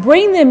desired to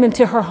bring them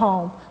into her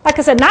home. Like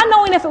I said, not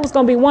knowing if it was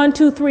going to be 1,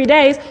 2, 3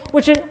 days,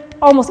 which it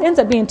almost ends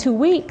up being 2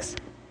 weeks.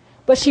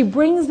 But she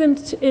brings them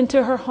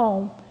into her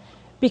home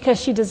because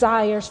she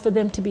desires for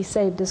them to be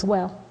saved as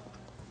well.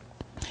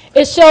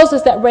 It shows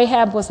us that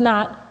Rahab was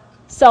not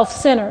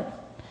self-centered,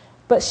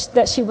 but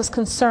that she was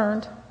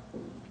concerned.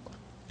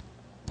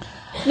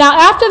 Now,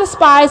 after the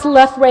spies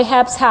left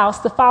Rahab's house,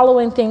 the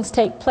following things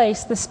take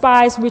place. The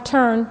spies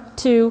return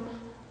to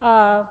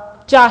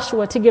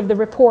Joshua to give the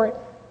report.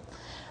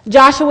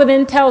 Joshua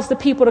then tells the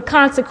people to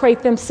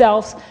consecrate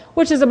themselves,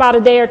 which is about a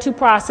day or two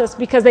process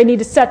because they need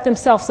to set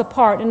themselves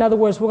apart. In other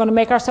words, we're going to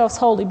make ourselves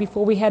holy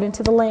before we head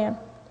into the land.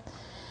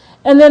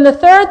 And then the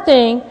third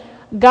thing,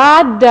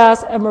 God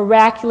does a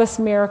miraculous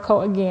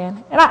miracle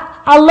again. And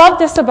I love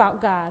this about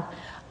God.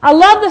 I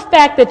love the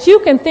fact that you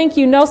can think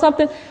you know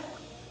something.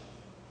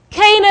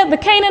 The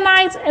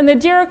Canaanites and the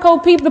Jericho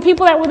people, the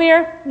people that were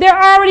there, they're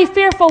already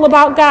fearful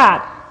about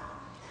God.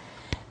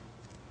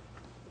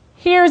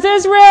 Here's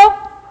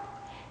Israel.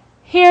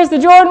 Here's the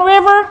Jordan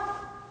River.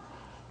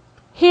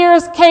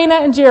 Here's Cana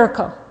and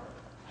Jericho.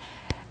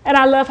 And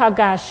I love how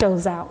God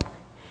shows out.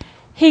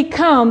 He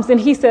comes and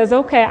he says,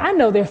 okay, I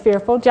know they're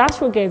fearful.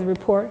 Joshua gave the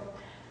report.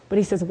 But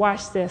he says,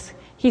 watch this.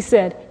 He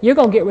said, you're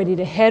going to get ready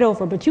to head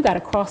over, but you got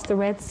to cross the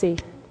Red Sea.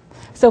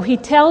 So he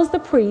tells the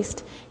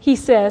priest, he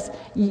says,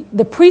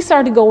 the priests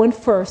are to go in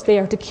first. They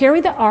are to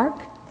carry the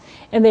ark,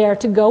 and they are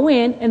to go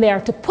in, and they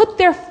are to put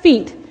their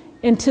feet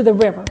into the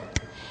river.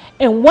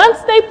 And once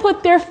they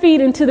put their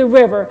feet into the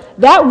river,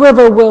 that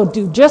river will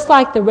do just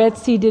like the Red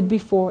Sea did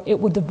before. It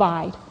will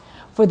divide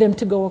for them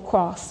to go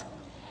across.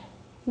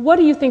 What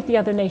do you think the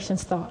other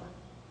nations thought?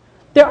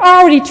 They're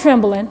already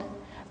trembling.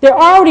 They're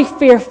already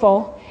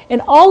fearful.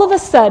 And all of a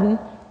sudden,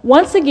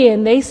 once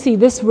again, they see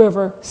this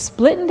river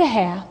split into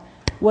half.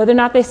 Whether or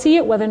not they see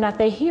it, whether or not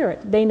they hear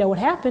it, they know what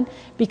happened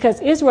because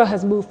Israel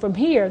has moved from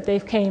here.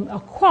 They've came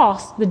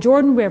across the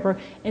Jordan River,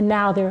 and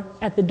now they're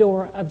at the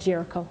door of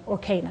Jericho or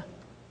Canaan.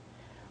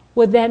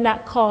 Would that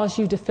not cause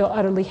you to feel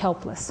utterly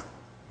helpless?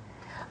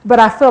 But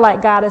I feel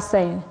like God is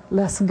saying,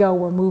 let's go,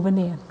 we're moving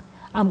in.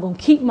 I'm going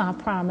to keep my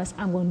promise.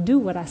 I'm going to do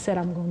what I said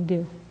I'm going to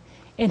do.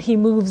 And he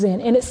moves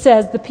in. And it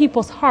says the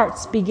people's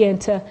hearts begin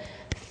to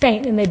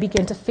faint and they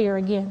begin to fear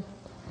again.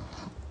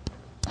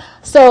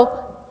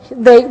 So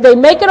they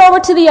make it over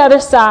to the other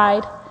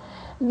side.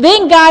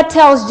 Then God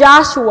tells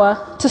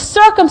Joshua to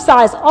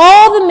circumcise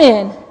all the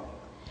men.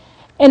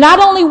 And not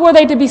only were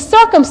they to be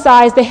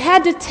circumcised, they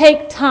had to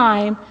take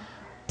time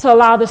to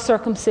allow the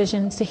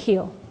circumcision to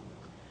heal.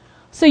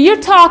 So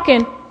you're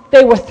talking,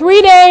 they were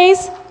 3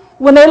 days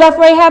when they left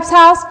Rahab's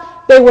house.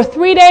 They were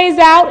 3 days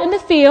out in the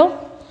field.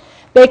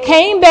 They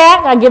came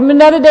back. I give them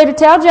another day to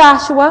tell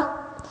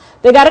Joshua.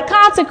 They got to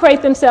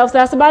consecrate themselves.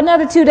 That's about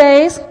another 2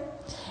 days.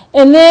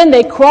 And then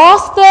they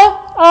crossed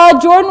the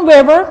Jordan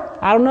River.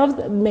 I don't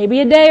know,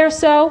 maybe a day or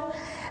so.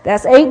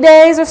 That's 8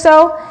 days or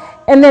so.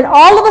 And then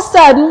all of a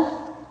sudden,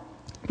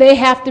 they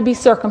have to be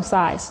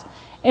circumcised.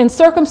 And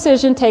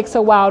circumcision takes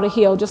a while to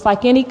heal. Just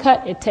like any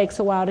cut, it takes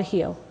a while to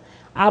heal.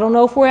 I don't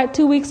know if we're at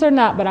 2 weeks or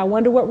not, but I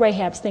wonder what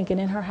Rahab's thinking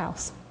in her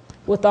house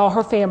with all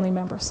her family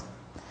members.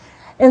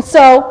 And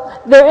so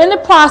they're in the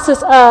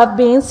process of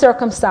being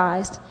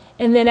circumcised.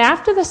 And then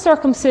after the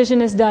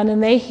circumcision is done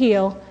and they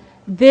heal,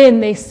 then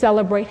they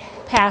celebrate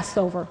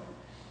Passover,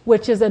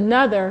 which is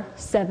another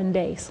 7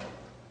 days.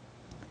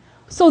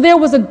 So there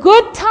was a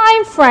good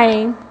time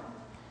frame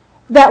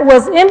that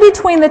was in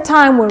between the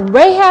time when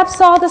Rahab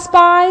saw the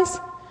spies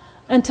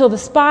until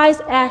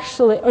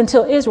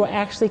Israel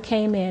actually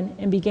came in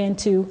and began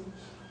to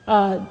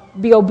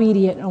be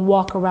obedient and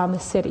walk around the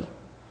city.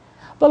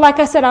 But like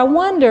I said, I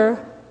wonder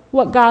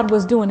what God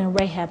was doing in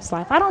Rahab's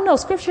life. I don't know.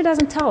 Scripture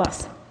doesn't tell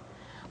us.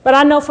 But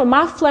I know from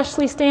my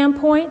fleshly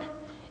standpoint,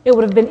 it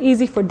would have been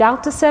easy for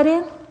doubt to set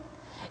in.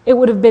 It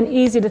would have been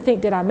easy to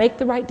think, did I make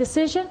the right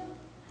decision?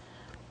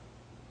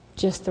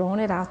 Just throwing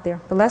it out there.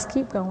 But let's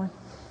keep going.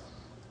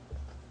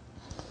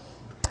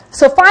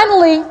 So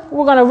finally,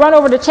 we're going to run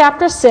over to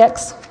chapter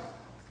 6.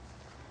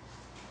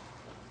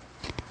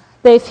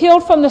 They've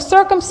healed from the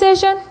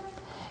circumcision,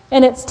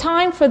 and it's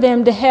time for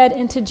them to head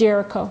into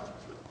Jericho.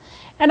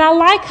 And I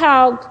like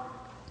how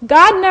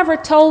God never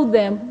told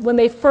them when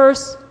they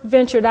first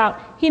ventured out,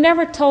 he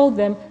never told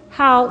them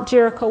how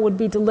Jericho would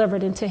be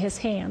delivered into his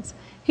hands.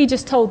 He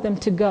just told them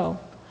to go.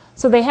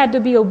 So they had to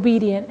be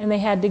obedient, and they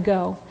had to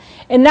go.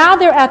 And now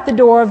they're at the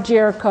door of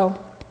Jericho.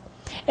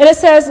 And it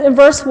says in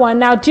verse 1,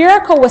 now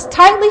Jericho was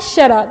tightly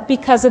shut up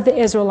because of the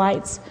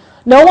Israelites.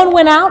 No one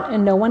went out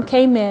and no one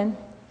came in.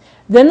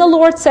 Then the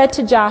Lord said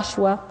to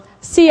Joshua,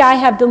 see, I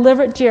have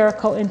delivered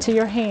Jericho into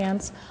your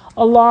hands,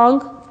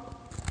 along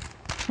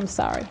with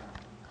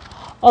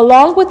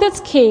its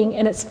king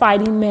and its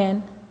fighting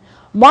men.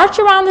 March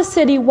around the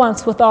city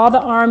once with all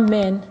the armed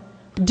men.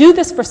 Do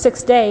this for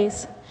 6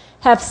 days.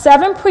 Have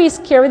 7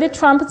 priests carry the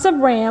trumpets of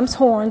ram's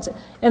horns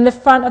in the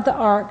front of the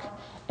ark.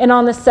 And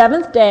on the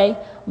 7th day,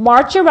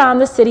 march around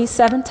the city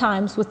 7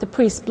 times with the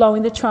priests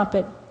blowing the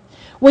trumpet.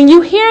 When you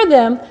hear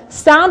them,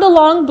 sound a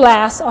long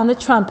blast on the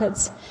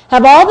trumpets.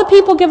 Have all the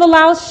people give a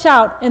loud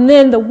shout, and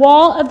then the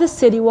wall of the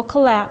city will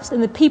collapse,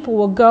 and the people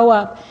will go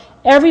up,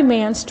 every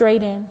man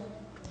straight in.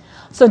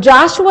 So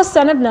Joshua,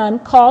 son of Nun,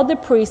 called the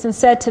priests and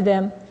said to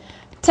them,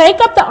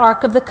 take up the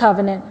ark of the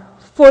covenant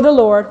for the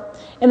Lord.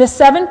 And the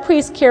 7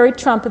 priests carried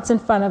trumpets in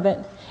front of it.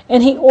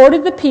 And he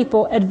ordered the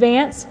people,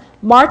 advance,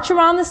 march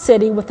around the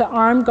city with the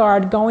armed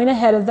guard going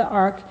ahead of the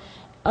ark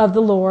of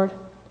the Lord.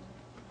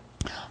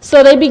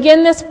 So they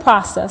begin this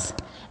process.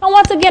 And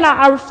once again,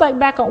 I reflect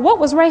back on what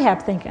was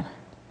Rahab thinking?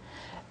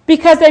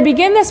 Because they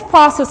begin this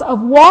process of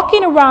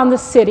walking around the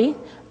city.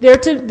 They're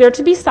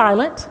to be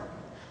silent.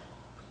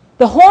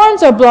 The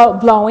horns are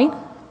blowing.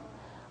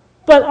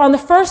 But on the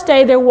first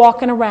day, they're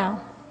walking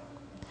around.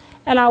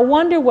 And I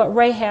wonder what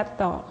Rahab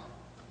thought.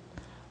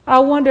 I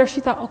wonder if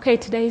she thought, okay,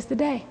 today's the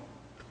day.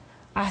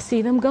 I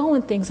see them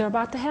going. Things are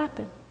about to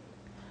happen.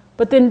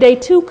 But then day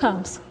 2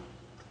 comes.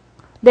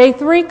 Day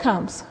 3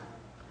 comes.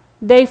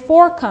 Day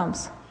 4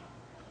 comes.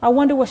 I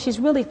wonder what she's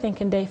really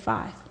thinking day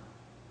 5.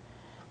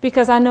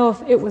 Because I know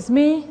if it was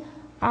me,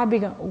 I'd be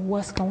going,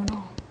 what's going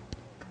on?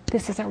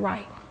 This isn't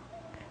right.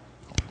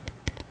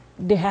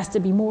 There has to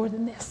be more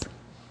than this.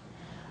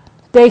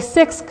 Day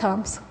 6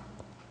 comes.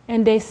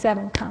 And day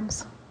 7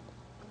 comes.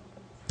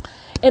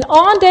 And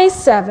on day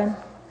 7,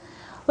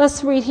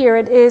 let's read here.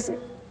 It is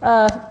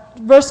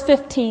verse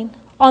 15.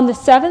 On the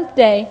 7th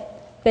day,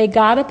 they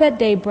got up at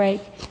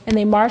daybreak, and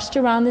they marched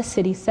around the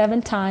city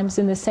 7 times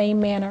in the same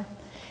manner.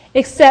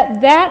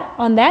 except that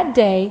on that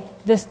day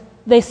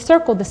they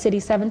circled the city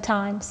 7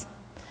 times.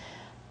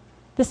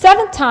 The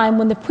 7th time,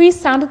 when the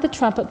priest sounded the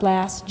trumpet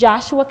blast,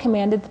 Joshua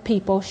commanded the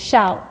people,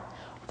 "Shout,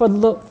 for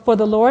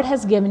the Lord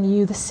has given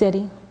you the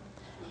city.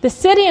 The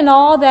city and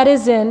all that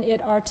is in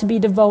it are to be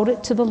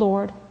devoted to the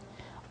Lord.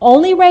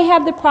 Only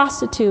Rahab the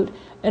prostitute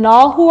and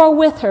all who are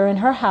with her in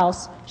her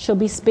house shall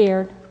be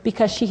spared,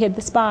 because she hid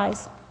the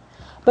spies.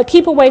 But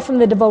keep away from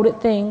the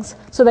devoted things,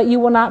 so that you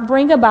will not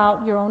bring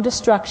about your own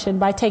destruction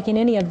by taking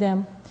any of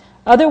them.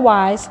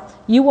 Otherwise,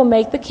 you will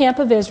make the camp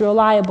of Israel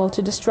liable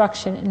to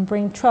destruction and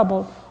bring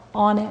trouble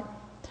on it.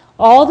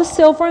 All the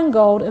silver and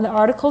gold and the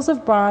articles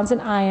of bronze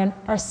and iron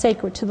are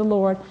sacred to the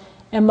Lord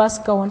and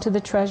must go into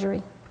the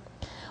treasury."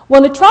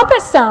 When the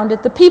trumpet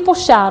sounded, the people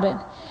shouted,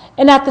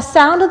 and at the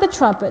sound of the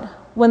trumpet,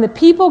 when the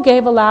people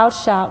gave a loud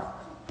shout,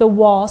 the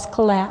walls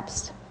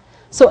collapsed.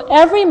 So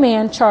every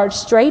man charged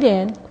straight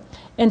in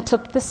and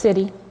took the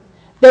city.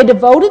 They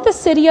devoted the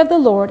city of the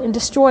Lord and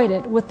destroyed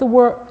it with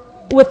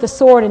the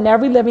sword and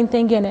every living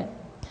thing in it,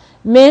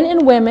 men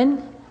and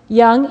women,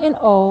 young and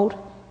old,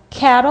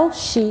 cattle,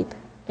 sheep,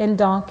 and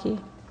donkey.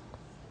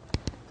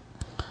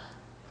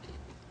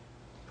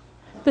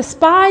 The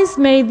spies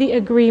made the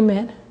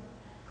agreement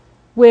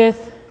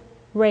with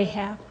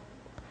Rahab.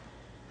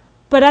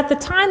 But at the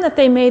time that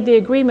they made the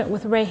agreement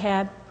with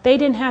Rahab, they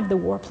didn't have the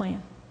war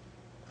plan.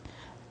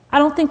 I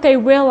don't think they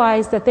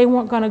realized that they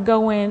weren't going to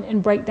go in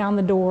and break down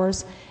the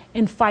doors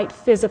and fight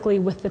physically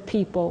with the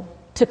people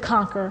to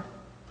conquer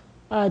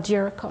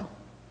Jericho.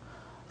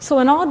 So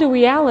in all due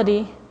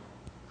reality,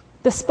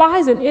 the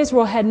spies in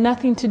Israel had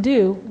nothing to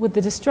do with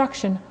the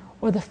destruction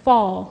or the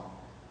fall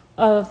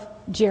of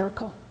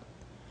Jericho.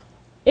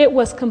 It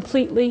was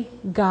completely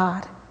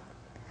God.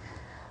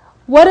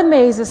 What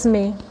amazes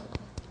me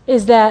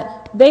is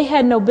that they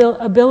had no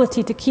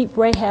ability to keep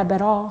Rahab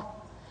at all.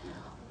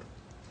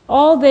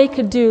 All they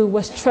could do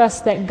was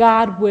trust that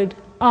God would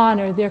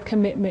honor their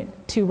commitment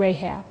to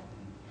Rahab.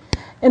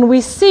 And we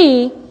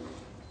see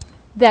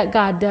that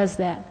God does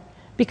that,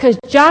 because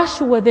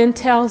Joshua then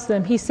tells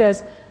them, he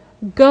says,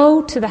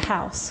 "Go to the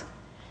house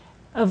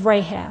of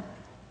Rahab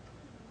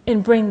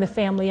and bring the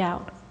family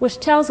out," which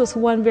tells us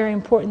one very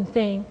important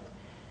thing.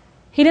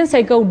 He didn't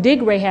say, "Go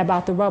dig Rahab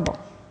out the rubble."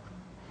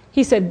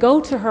 He said, "Go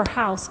to her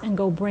house and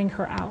go bring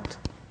her out,"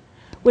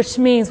 which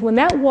means when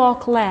that wall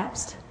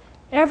collapsed,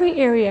 every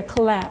area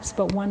collapsed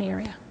but one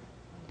area,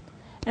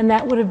 and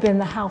that would have been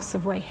the house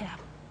of Rahab,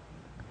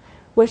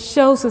 which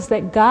shows us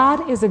that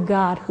God is a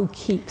God who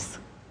keeps.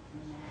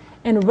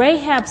 And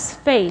Rahab's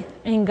faith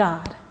in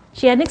God,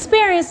 she hadn't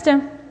experienced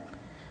him,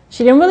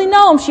 she didn't really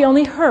know him, she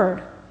only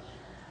heard,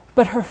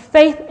 but her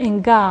faith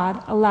in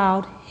God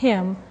allowed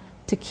him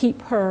to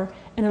keep her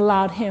and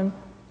allowed him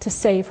to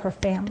save her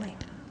family.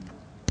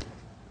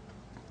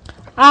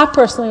 I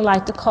personally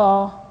like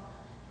to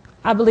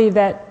I believe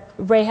that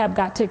Rahab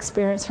got to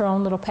experience her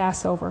own little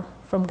Passover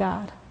from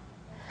God.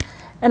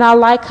 And I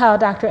like how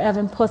Dr.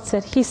 Evan puts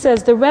it. He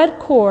says the red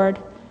cord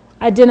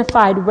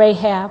identified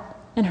Rahab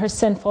and her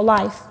sinful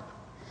life.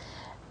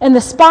 And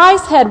the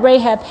spies had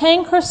Rahab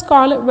hang her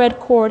scarlet red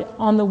cord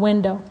on the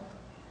window.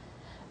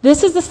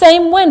 This is the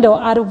same window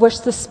out of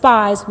which the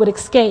spies would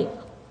escape.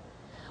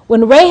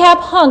 When Rahab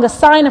hung a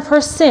sign of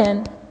her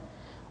sin,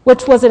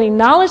 which was an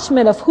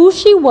acknowledgement of who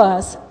she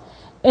was,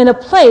 in a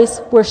place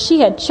where she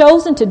had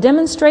chosen to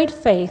demonstrate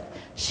faith,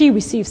 she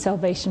received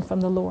salvation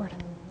from the Lord.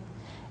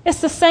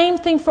 It's the same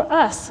thing for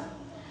us.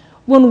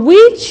 When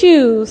we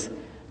choose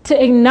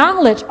to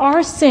acknowledge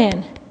our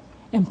sin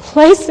and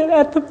place it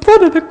at the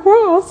foot of the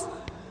cross,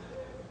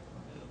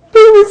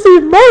 we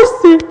receive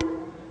mercy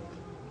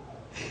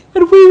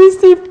and we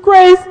receive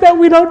grace that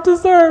we don't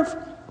deserve.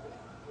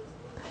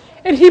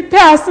 And he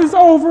passes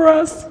over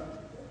us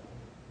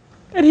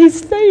and he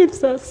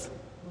saves us.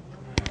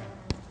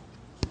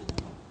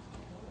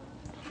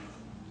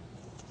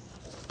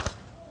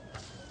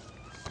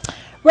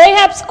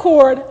 Rahab's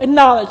cord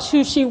acknowledged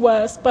who she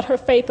was, but her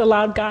faith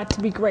allowed God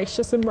to be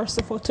gracious and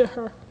merciful to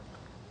her.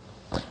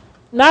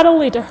 Not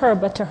only to her,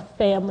 but to her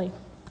family,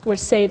 which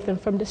saved them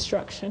from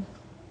destruction.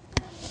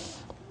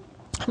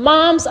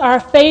 Moms, our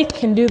faith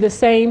can do the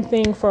same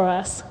thing for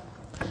us.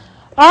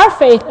 Our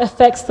faith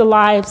affects the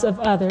lives of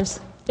others.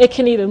 It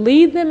can either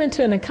lead them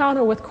into an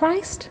encounter with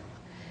Christ,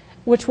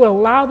 which will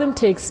allow them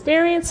to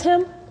experience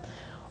him,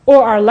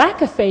 or our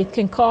lack of faith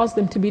can cause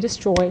them to be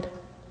destroyed,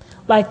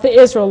 like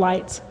the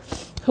Israelites,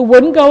 who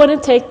wouldn't go in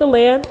and take the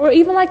land, or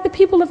even like the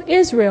people of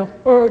Israel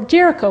or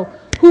Jericho,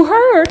 who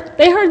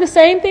they heard the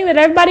same thing that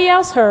everybody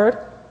else heard,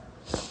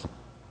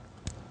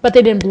 but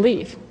they didn't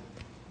believe,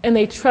 and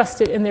they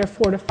trusted in their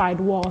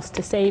fortified walls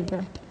to save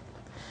them.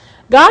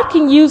 God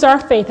can use our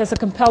faith as a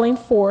compelling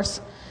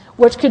force,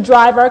 which could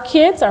drive our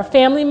kids, our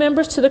family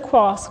members to the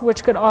cross,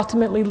 which could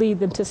ultimately lead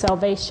them to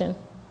salvation.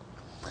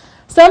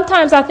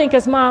 Sometimes I think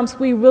as moms,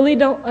 we really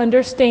don't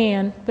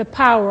understand the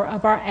power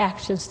of our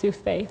actions through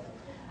faith.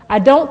 I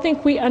don't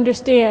think we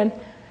understand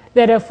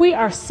that if we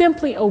are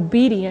simply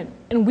obedient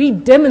and we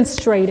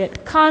demonstrate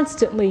it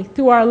constantly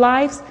through our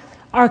lives,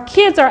 our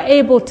kids are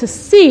able to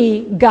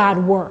see God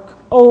work.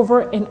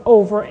 over and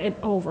over and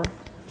over.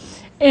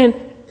 And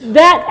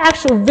that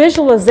actual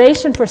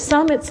visualization, for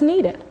some, it's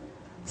needed.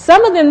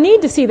 Some of them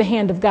need to see the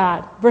hand of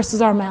God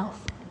versus our mouth.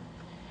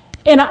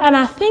 And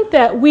I think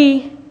that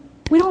we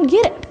don't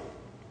get it.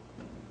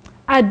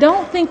 I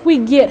don't think we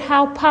get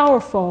how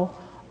powerful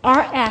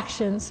our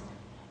actions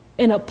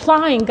in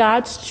applying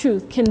God's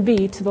truth can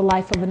be to the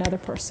life of another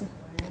person.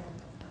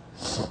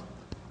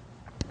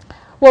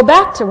 Well,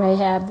 back to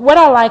Rahab. What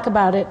I like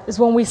about it is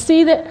when we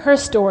see that her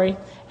story,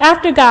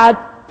 after God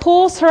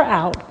pulls her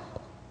out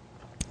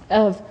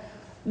of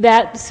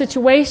that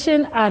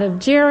situation, out of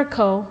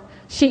Jericho,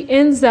 she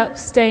ends up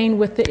staying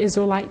with the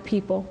Israelite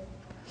people.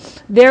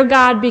 Their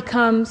God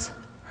becomes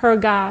her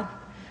God.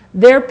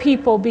 Their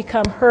people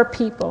become her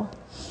people.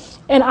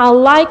 And I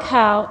like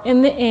how,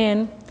 in the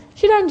end,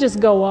 she doesn't just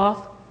go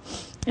off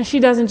and she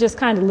doesn't just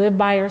kind of live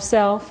by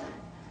herself.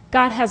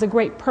 God has a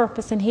great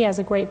purpose and he has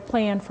a great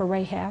plan for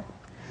Rahab.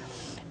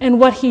 And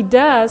what he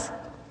does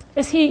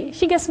is she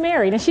gets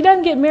married. And she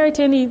doesn't get married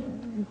to any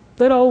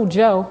little old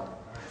Joe.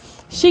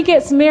 She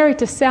gets married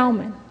to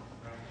Salmon.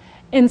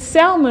 And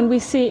Salmon, we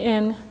see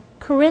in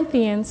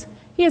Corinthians,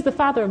 he is the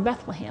father of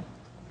Bethlehem,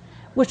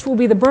 which will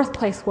be the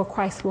birthplace where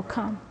Christ will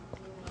come.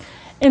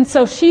 And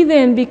so she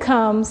then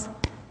becomes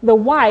the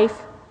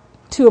wife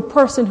to a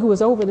person who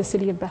is over the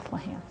city of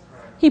Bethlehem.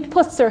 He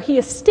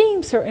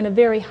esteems her in a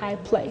very high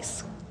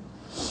place.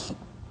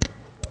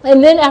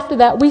 And then after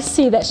that, we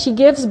see that she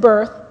gives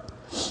birth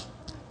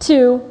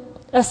to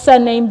a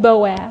son named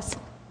Boaz.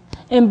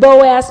 And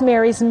Boaz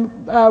marries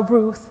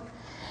Ruth.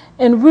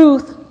 And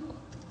Ruth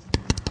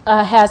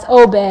has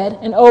Obed.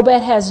 And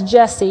Obed has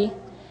Jesse,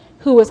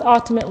 who was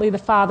ultimately the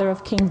father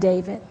of King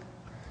David.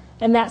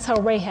 And that's how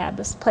Rahab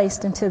is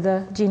placed into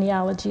the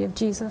genealogy of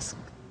Jesus.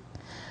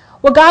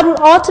 Well, God would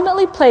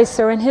ultimately place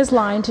her in his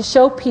line to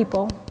show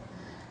people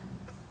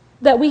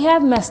that we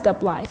have messed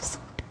up lives.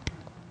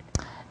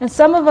 And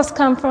some of us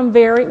come from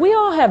we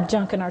all have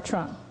junk in our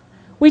trunk.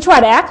 We try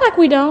to act like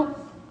we don't.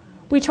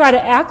 We try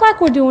to act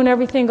like we're doing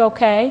everything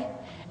okay.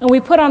 And we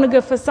put on a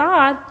good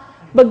facade.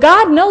 But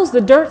God knows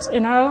the dirt's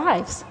in our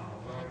lives.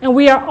 And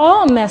we are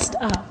all messed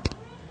up.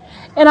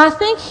 And I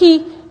think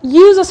he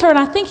uses her, and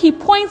I think he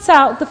points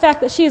out the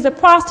fact that she is a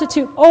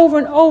prostitute over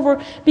and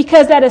over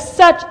because that is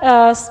such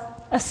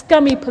a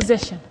scummy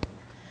position.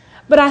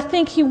 But I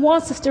think he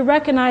wants us to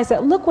recognize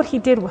that look what he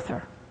did with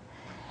her.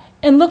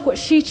 And look what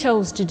she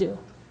chose to do.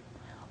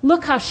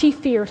 Look how she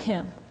feared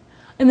him.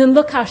 And then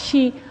look how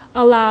she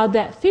allowed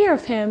that fear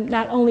of him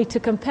not only to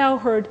compel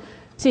her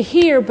to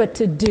hear, but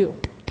to do.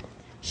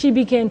 She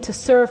began to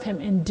serve him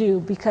and do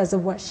because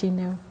of what she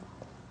knew.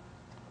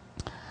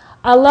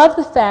 I love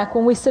the fact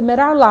when we submit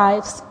our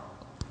lives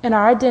and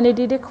our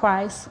identity to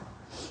Christ,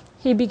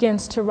 he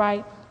begins to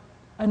write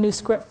a new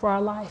script for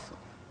our life.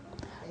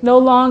 No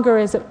longer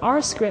is it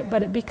our script,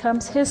 but it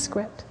becomes his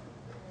script.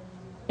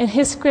 And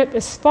his script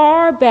is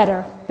far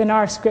better than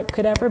our script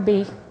could ever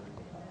be.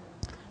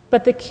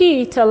 But the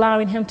key to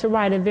allowing him to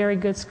write a very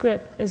good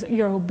script is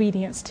your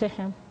obedience to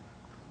him.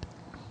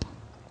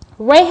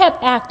 Rahab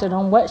acted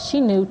on what she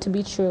knew to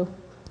be true.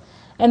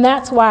 And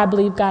that's why I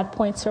believe God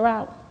points her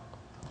out.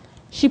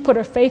 She put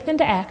her faith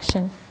into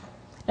action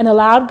and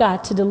allowed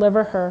God to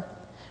deliver her,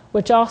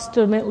 which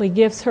ultimately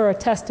gives her a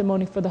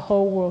testimony for the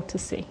whole world to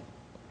see.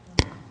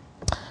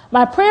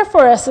 My prayer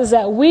for us is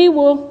that we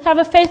will have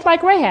a faith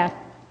like Rahab,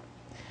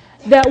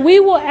 that we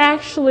will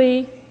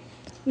actually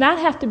not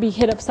have to be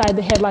hit upside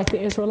the head like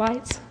the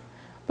Israelites,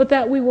 but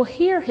that we will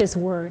hear his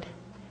word,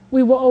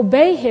 we will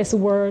obey his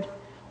word,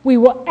 we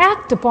will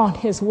act upon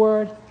his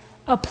word,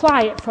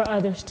 apply it for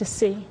others to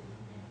see.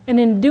 And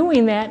in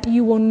doing that,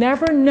 you will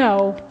never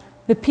know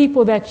the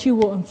people that you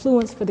will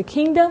influence for the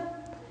kingdom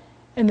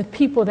and the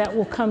people that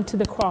will come to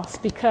the cross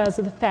because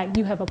of the fact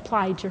you have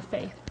applied your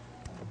faith.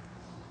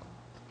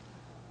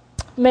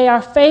 May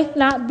our faith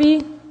not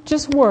be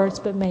just words,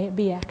 but may it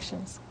be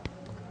actions.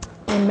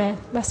 Amen.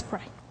 Let's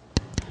pray.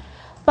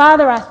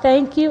 Father, I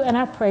thank you and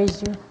I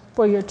praise you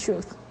for your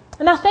truth.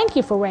 And I thank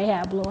you for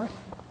Rahab, Lord.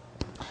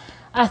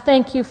 I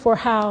thank you for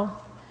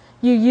how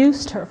you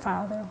used her,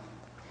 Father.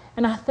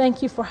 And I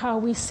thank you for how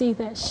we see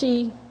that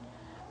she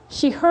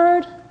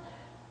heard,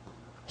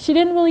 she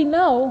didn't really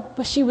know,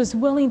 but she was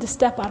willing to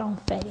step out on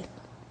faith.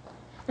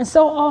 And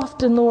so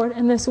often, Lord,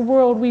 in this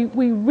world, we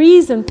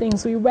reason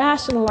things, we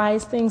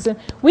rationalize things, and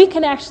we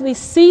can actually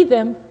see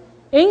them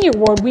in your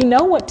word. We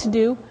know what to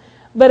do,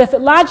 but if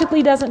it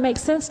logically doesn't make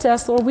sense to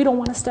us, Lord, we don't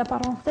want to step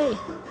out on faith.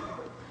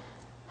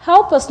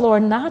 Help us,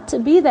 Lord, not to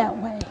be that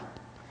way.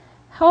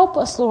 Help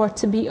us, Lord,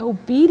 to be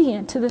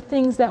obedient to the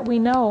things that we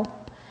know,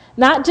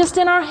 not just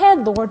in our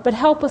head, Lord, but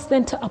help us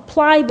then to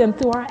apply them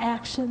through our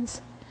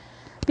actions.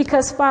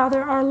 Because,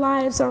 Father, our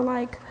lives are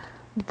like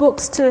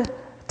books to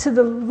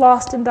the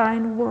lost and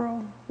dying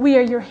world. We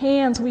are your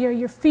hands, we are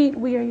your feet,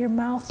 we are your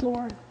mouth,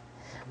 Lord.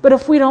 But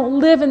if we don't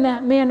live in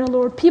that manner,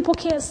 Lord, people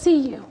can't see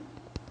you.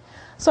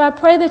 So I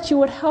pray that you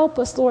would help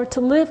us, Lord,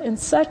 to live in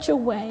such a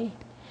way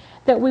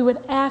that we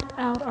would act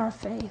out our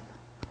faith,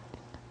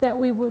 that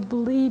we would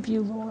believe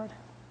you, Lord,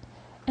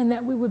 and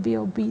that we would be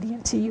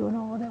obedient to you in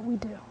all that we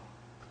do.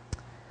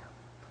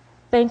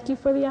 Thank you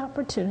for the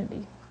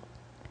opportunity.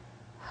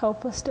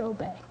 Help us to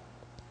obey.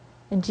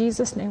 In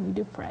Jesus' name we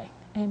do pray.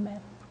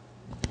 Amen.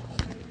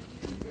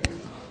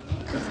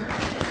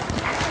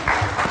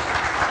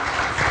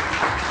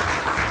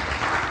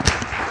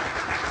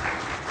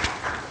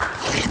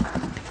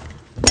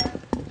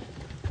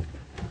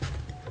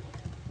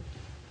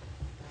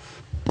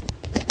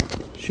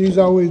 She's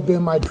always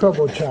been my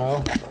trouble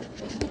child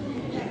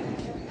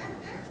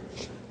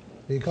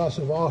because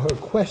of all her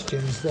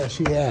questions that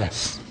she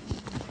asks.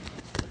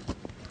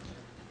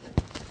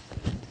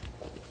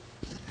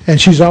 And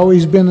she's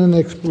always been an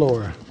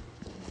explorer.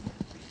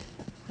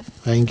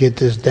 I can get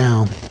this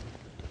down.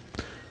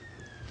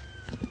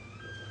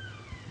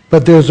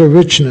 But there's a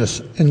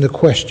richness in the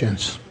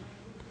questions.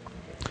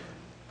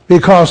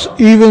 Because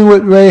even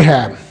with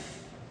Rahab,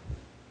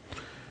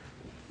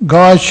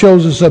 God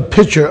shows us a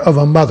picture of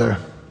a mother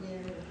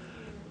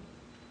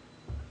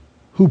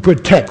who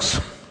protects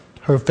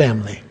her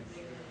family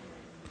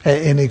at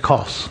any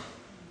cost.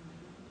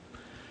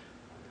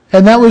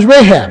 And that was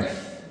Rahab,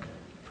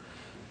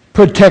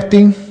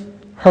 protecting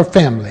her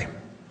family.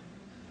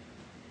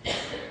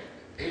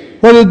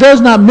 What it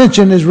does not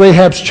mention is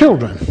Rahab's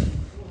children.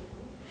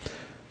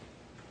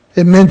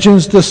 It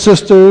mentions the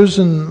sisters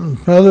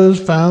and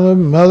brothers, father,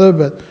 mother,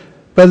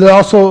 but it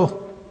also,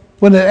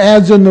 when it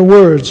adds in the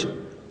words,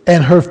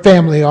 and her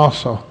family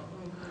also,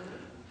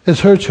 is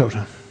her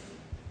children.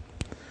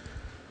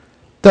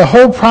 The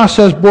whole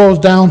process boils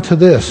down to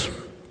this.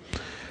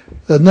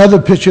 Another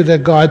picture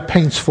that God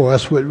paints for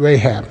us with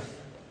Rahab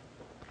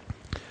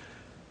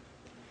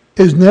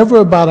is never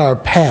about our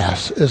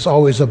past. It's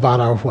always about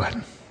our what?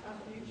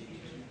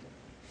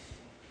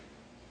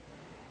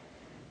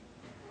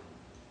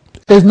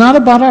 It's not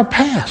about our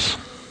past.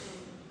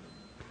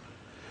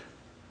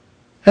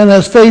 And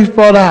as Faith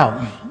brought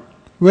out,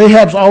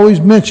 Rahab's always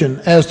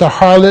mentioned as the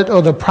harlot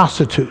or the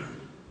prostitute.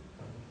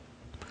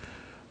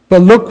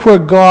 But look where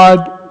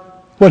God,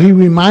 what he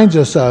reminds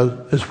us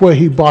of is where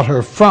he brought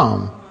her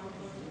from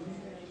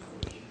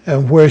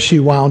and where she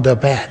wound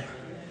up at,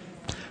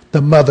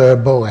 the mother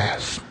of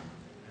Boaz.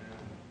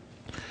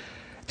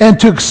 And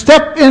to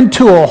step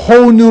into a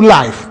whole new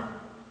life.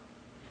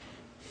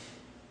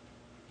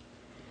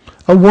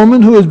 A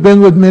woman who has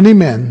been with many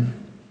men,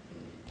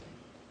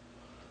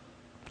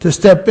 to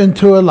step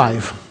into a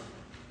life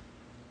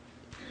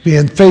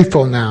being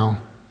faithful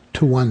now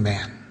to one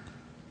man.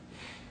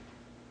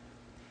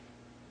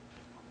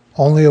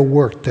 Only a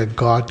work that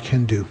God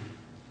can do.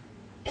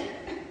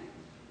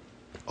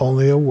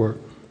 Only a work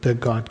that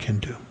God can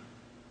do.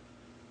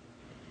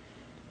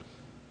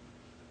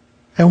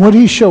 And what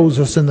he shows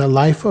us in the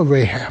life of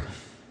Rahab,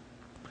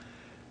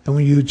 and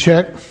when you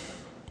check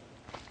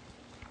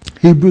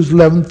Hebrews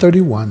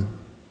 11:31,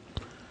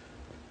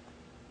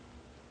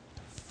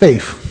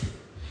 faith.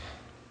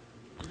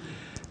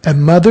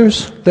 And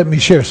mothers, let me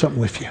share something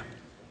with you.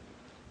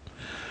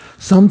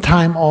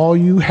 Sometime all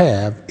you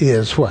have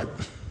is what?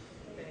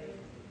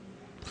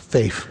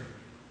 Faith.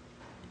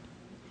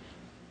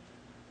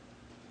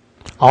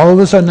 All of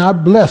us are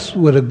not blessed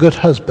with a good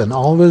husband.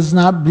 All of us are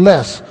not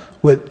blessed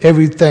with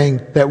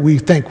everything that we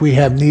think we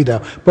have need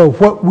of.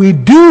 But what we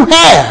do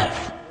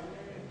have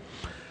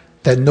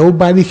that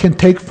nobody can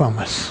take from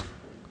us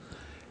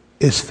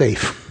is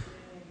faith.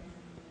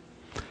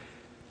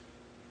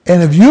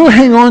 And if you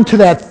hang on to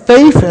that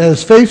faith,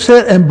 as Faith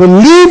said, and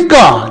believe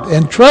God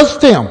and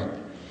trust him,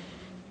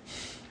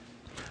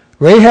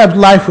 Rahab's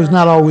life was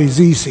not always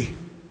easy.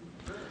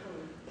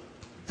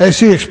 As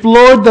she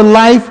explored the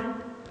life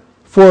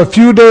for a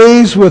few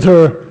days with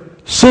her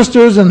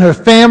sisters and her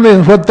family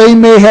and what they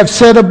may have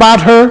said about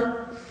her,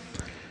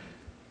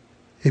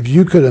 if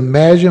you could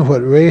imagine what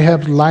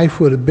Rahab's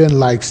life would have been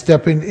like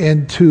stepping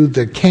into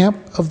the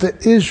camp of the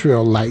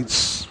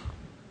Israelites.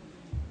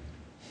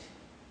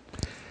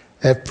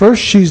 At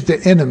first she's the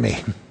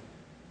enemy.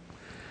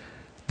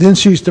 Then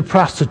she's the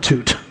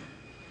prostitute.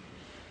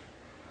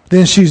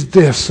 Then she's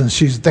this and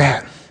she's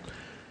that.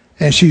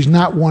 And she's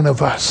not one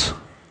of us.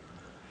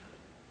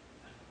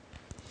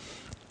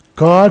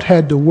 God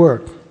had to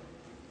work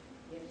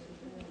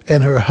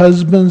in her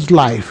husband's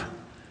life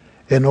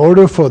in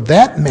order for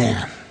that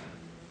man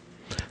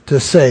to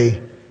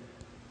say,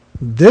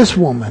 this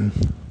woman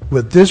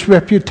with this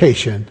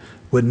reputation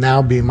would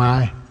now be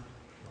my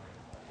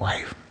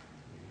wife.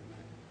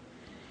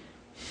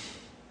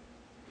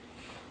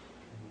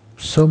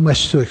 So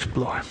much to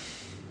explore.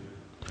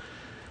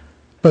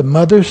 But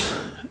mothers,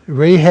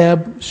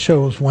 Rahab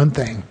shows one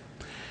thing.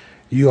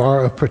 You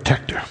are a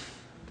protector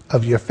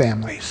of your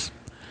families.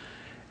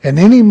 And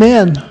any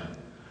man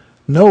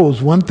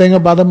knows one thing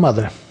about a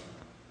mother.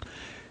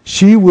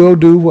 She will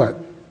do what?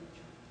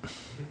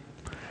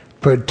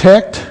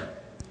 Protect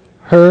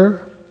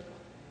her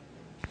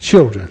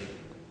children.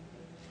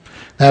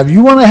 Now, if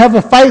you want to have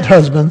a fight,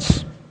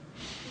 husbands,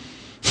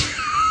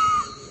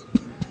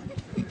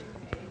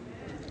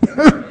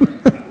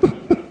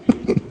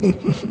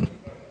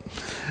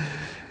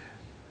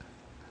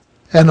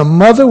 and a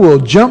mother will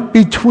jump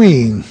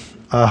between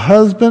a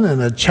husband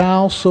and a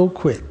child so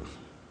quick.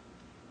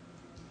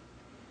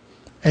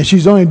 And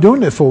she's only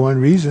doing it for one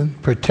reason,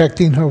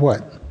 protecting her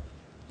what?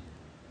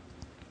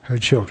 Her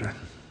children.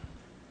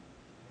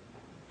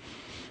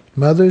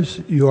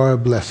 Mothers, you are a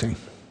blessing.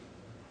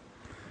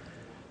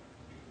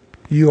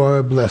 You are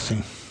a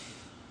blessing.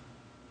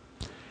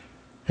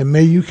 And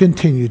may you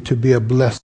continue to be a blessing.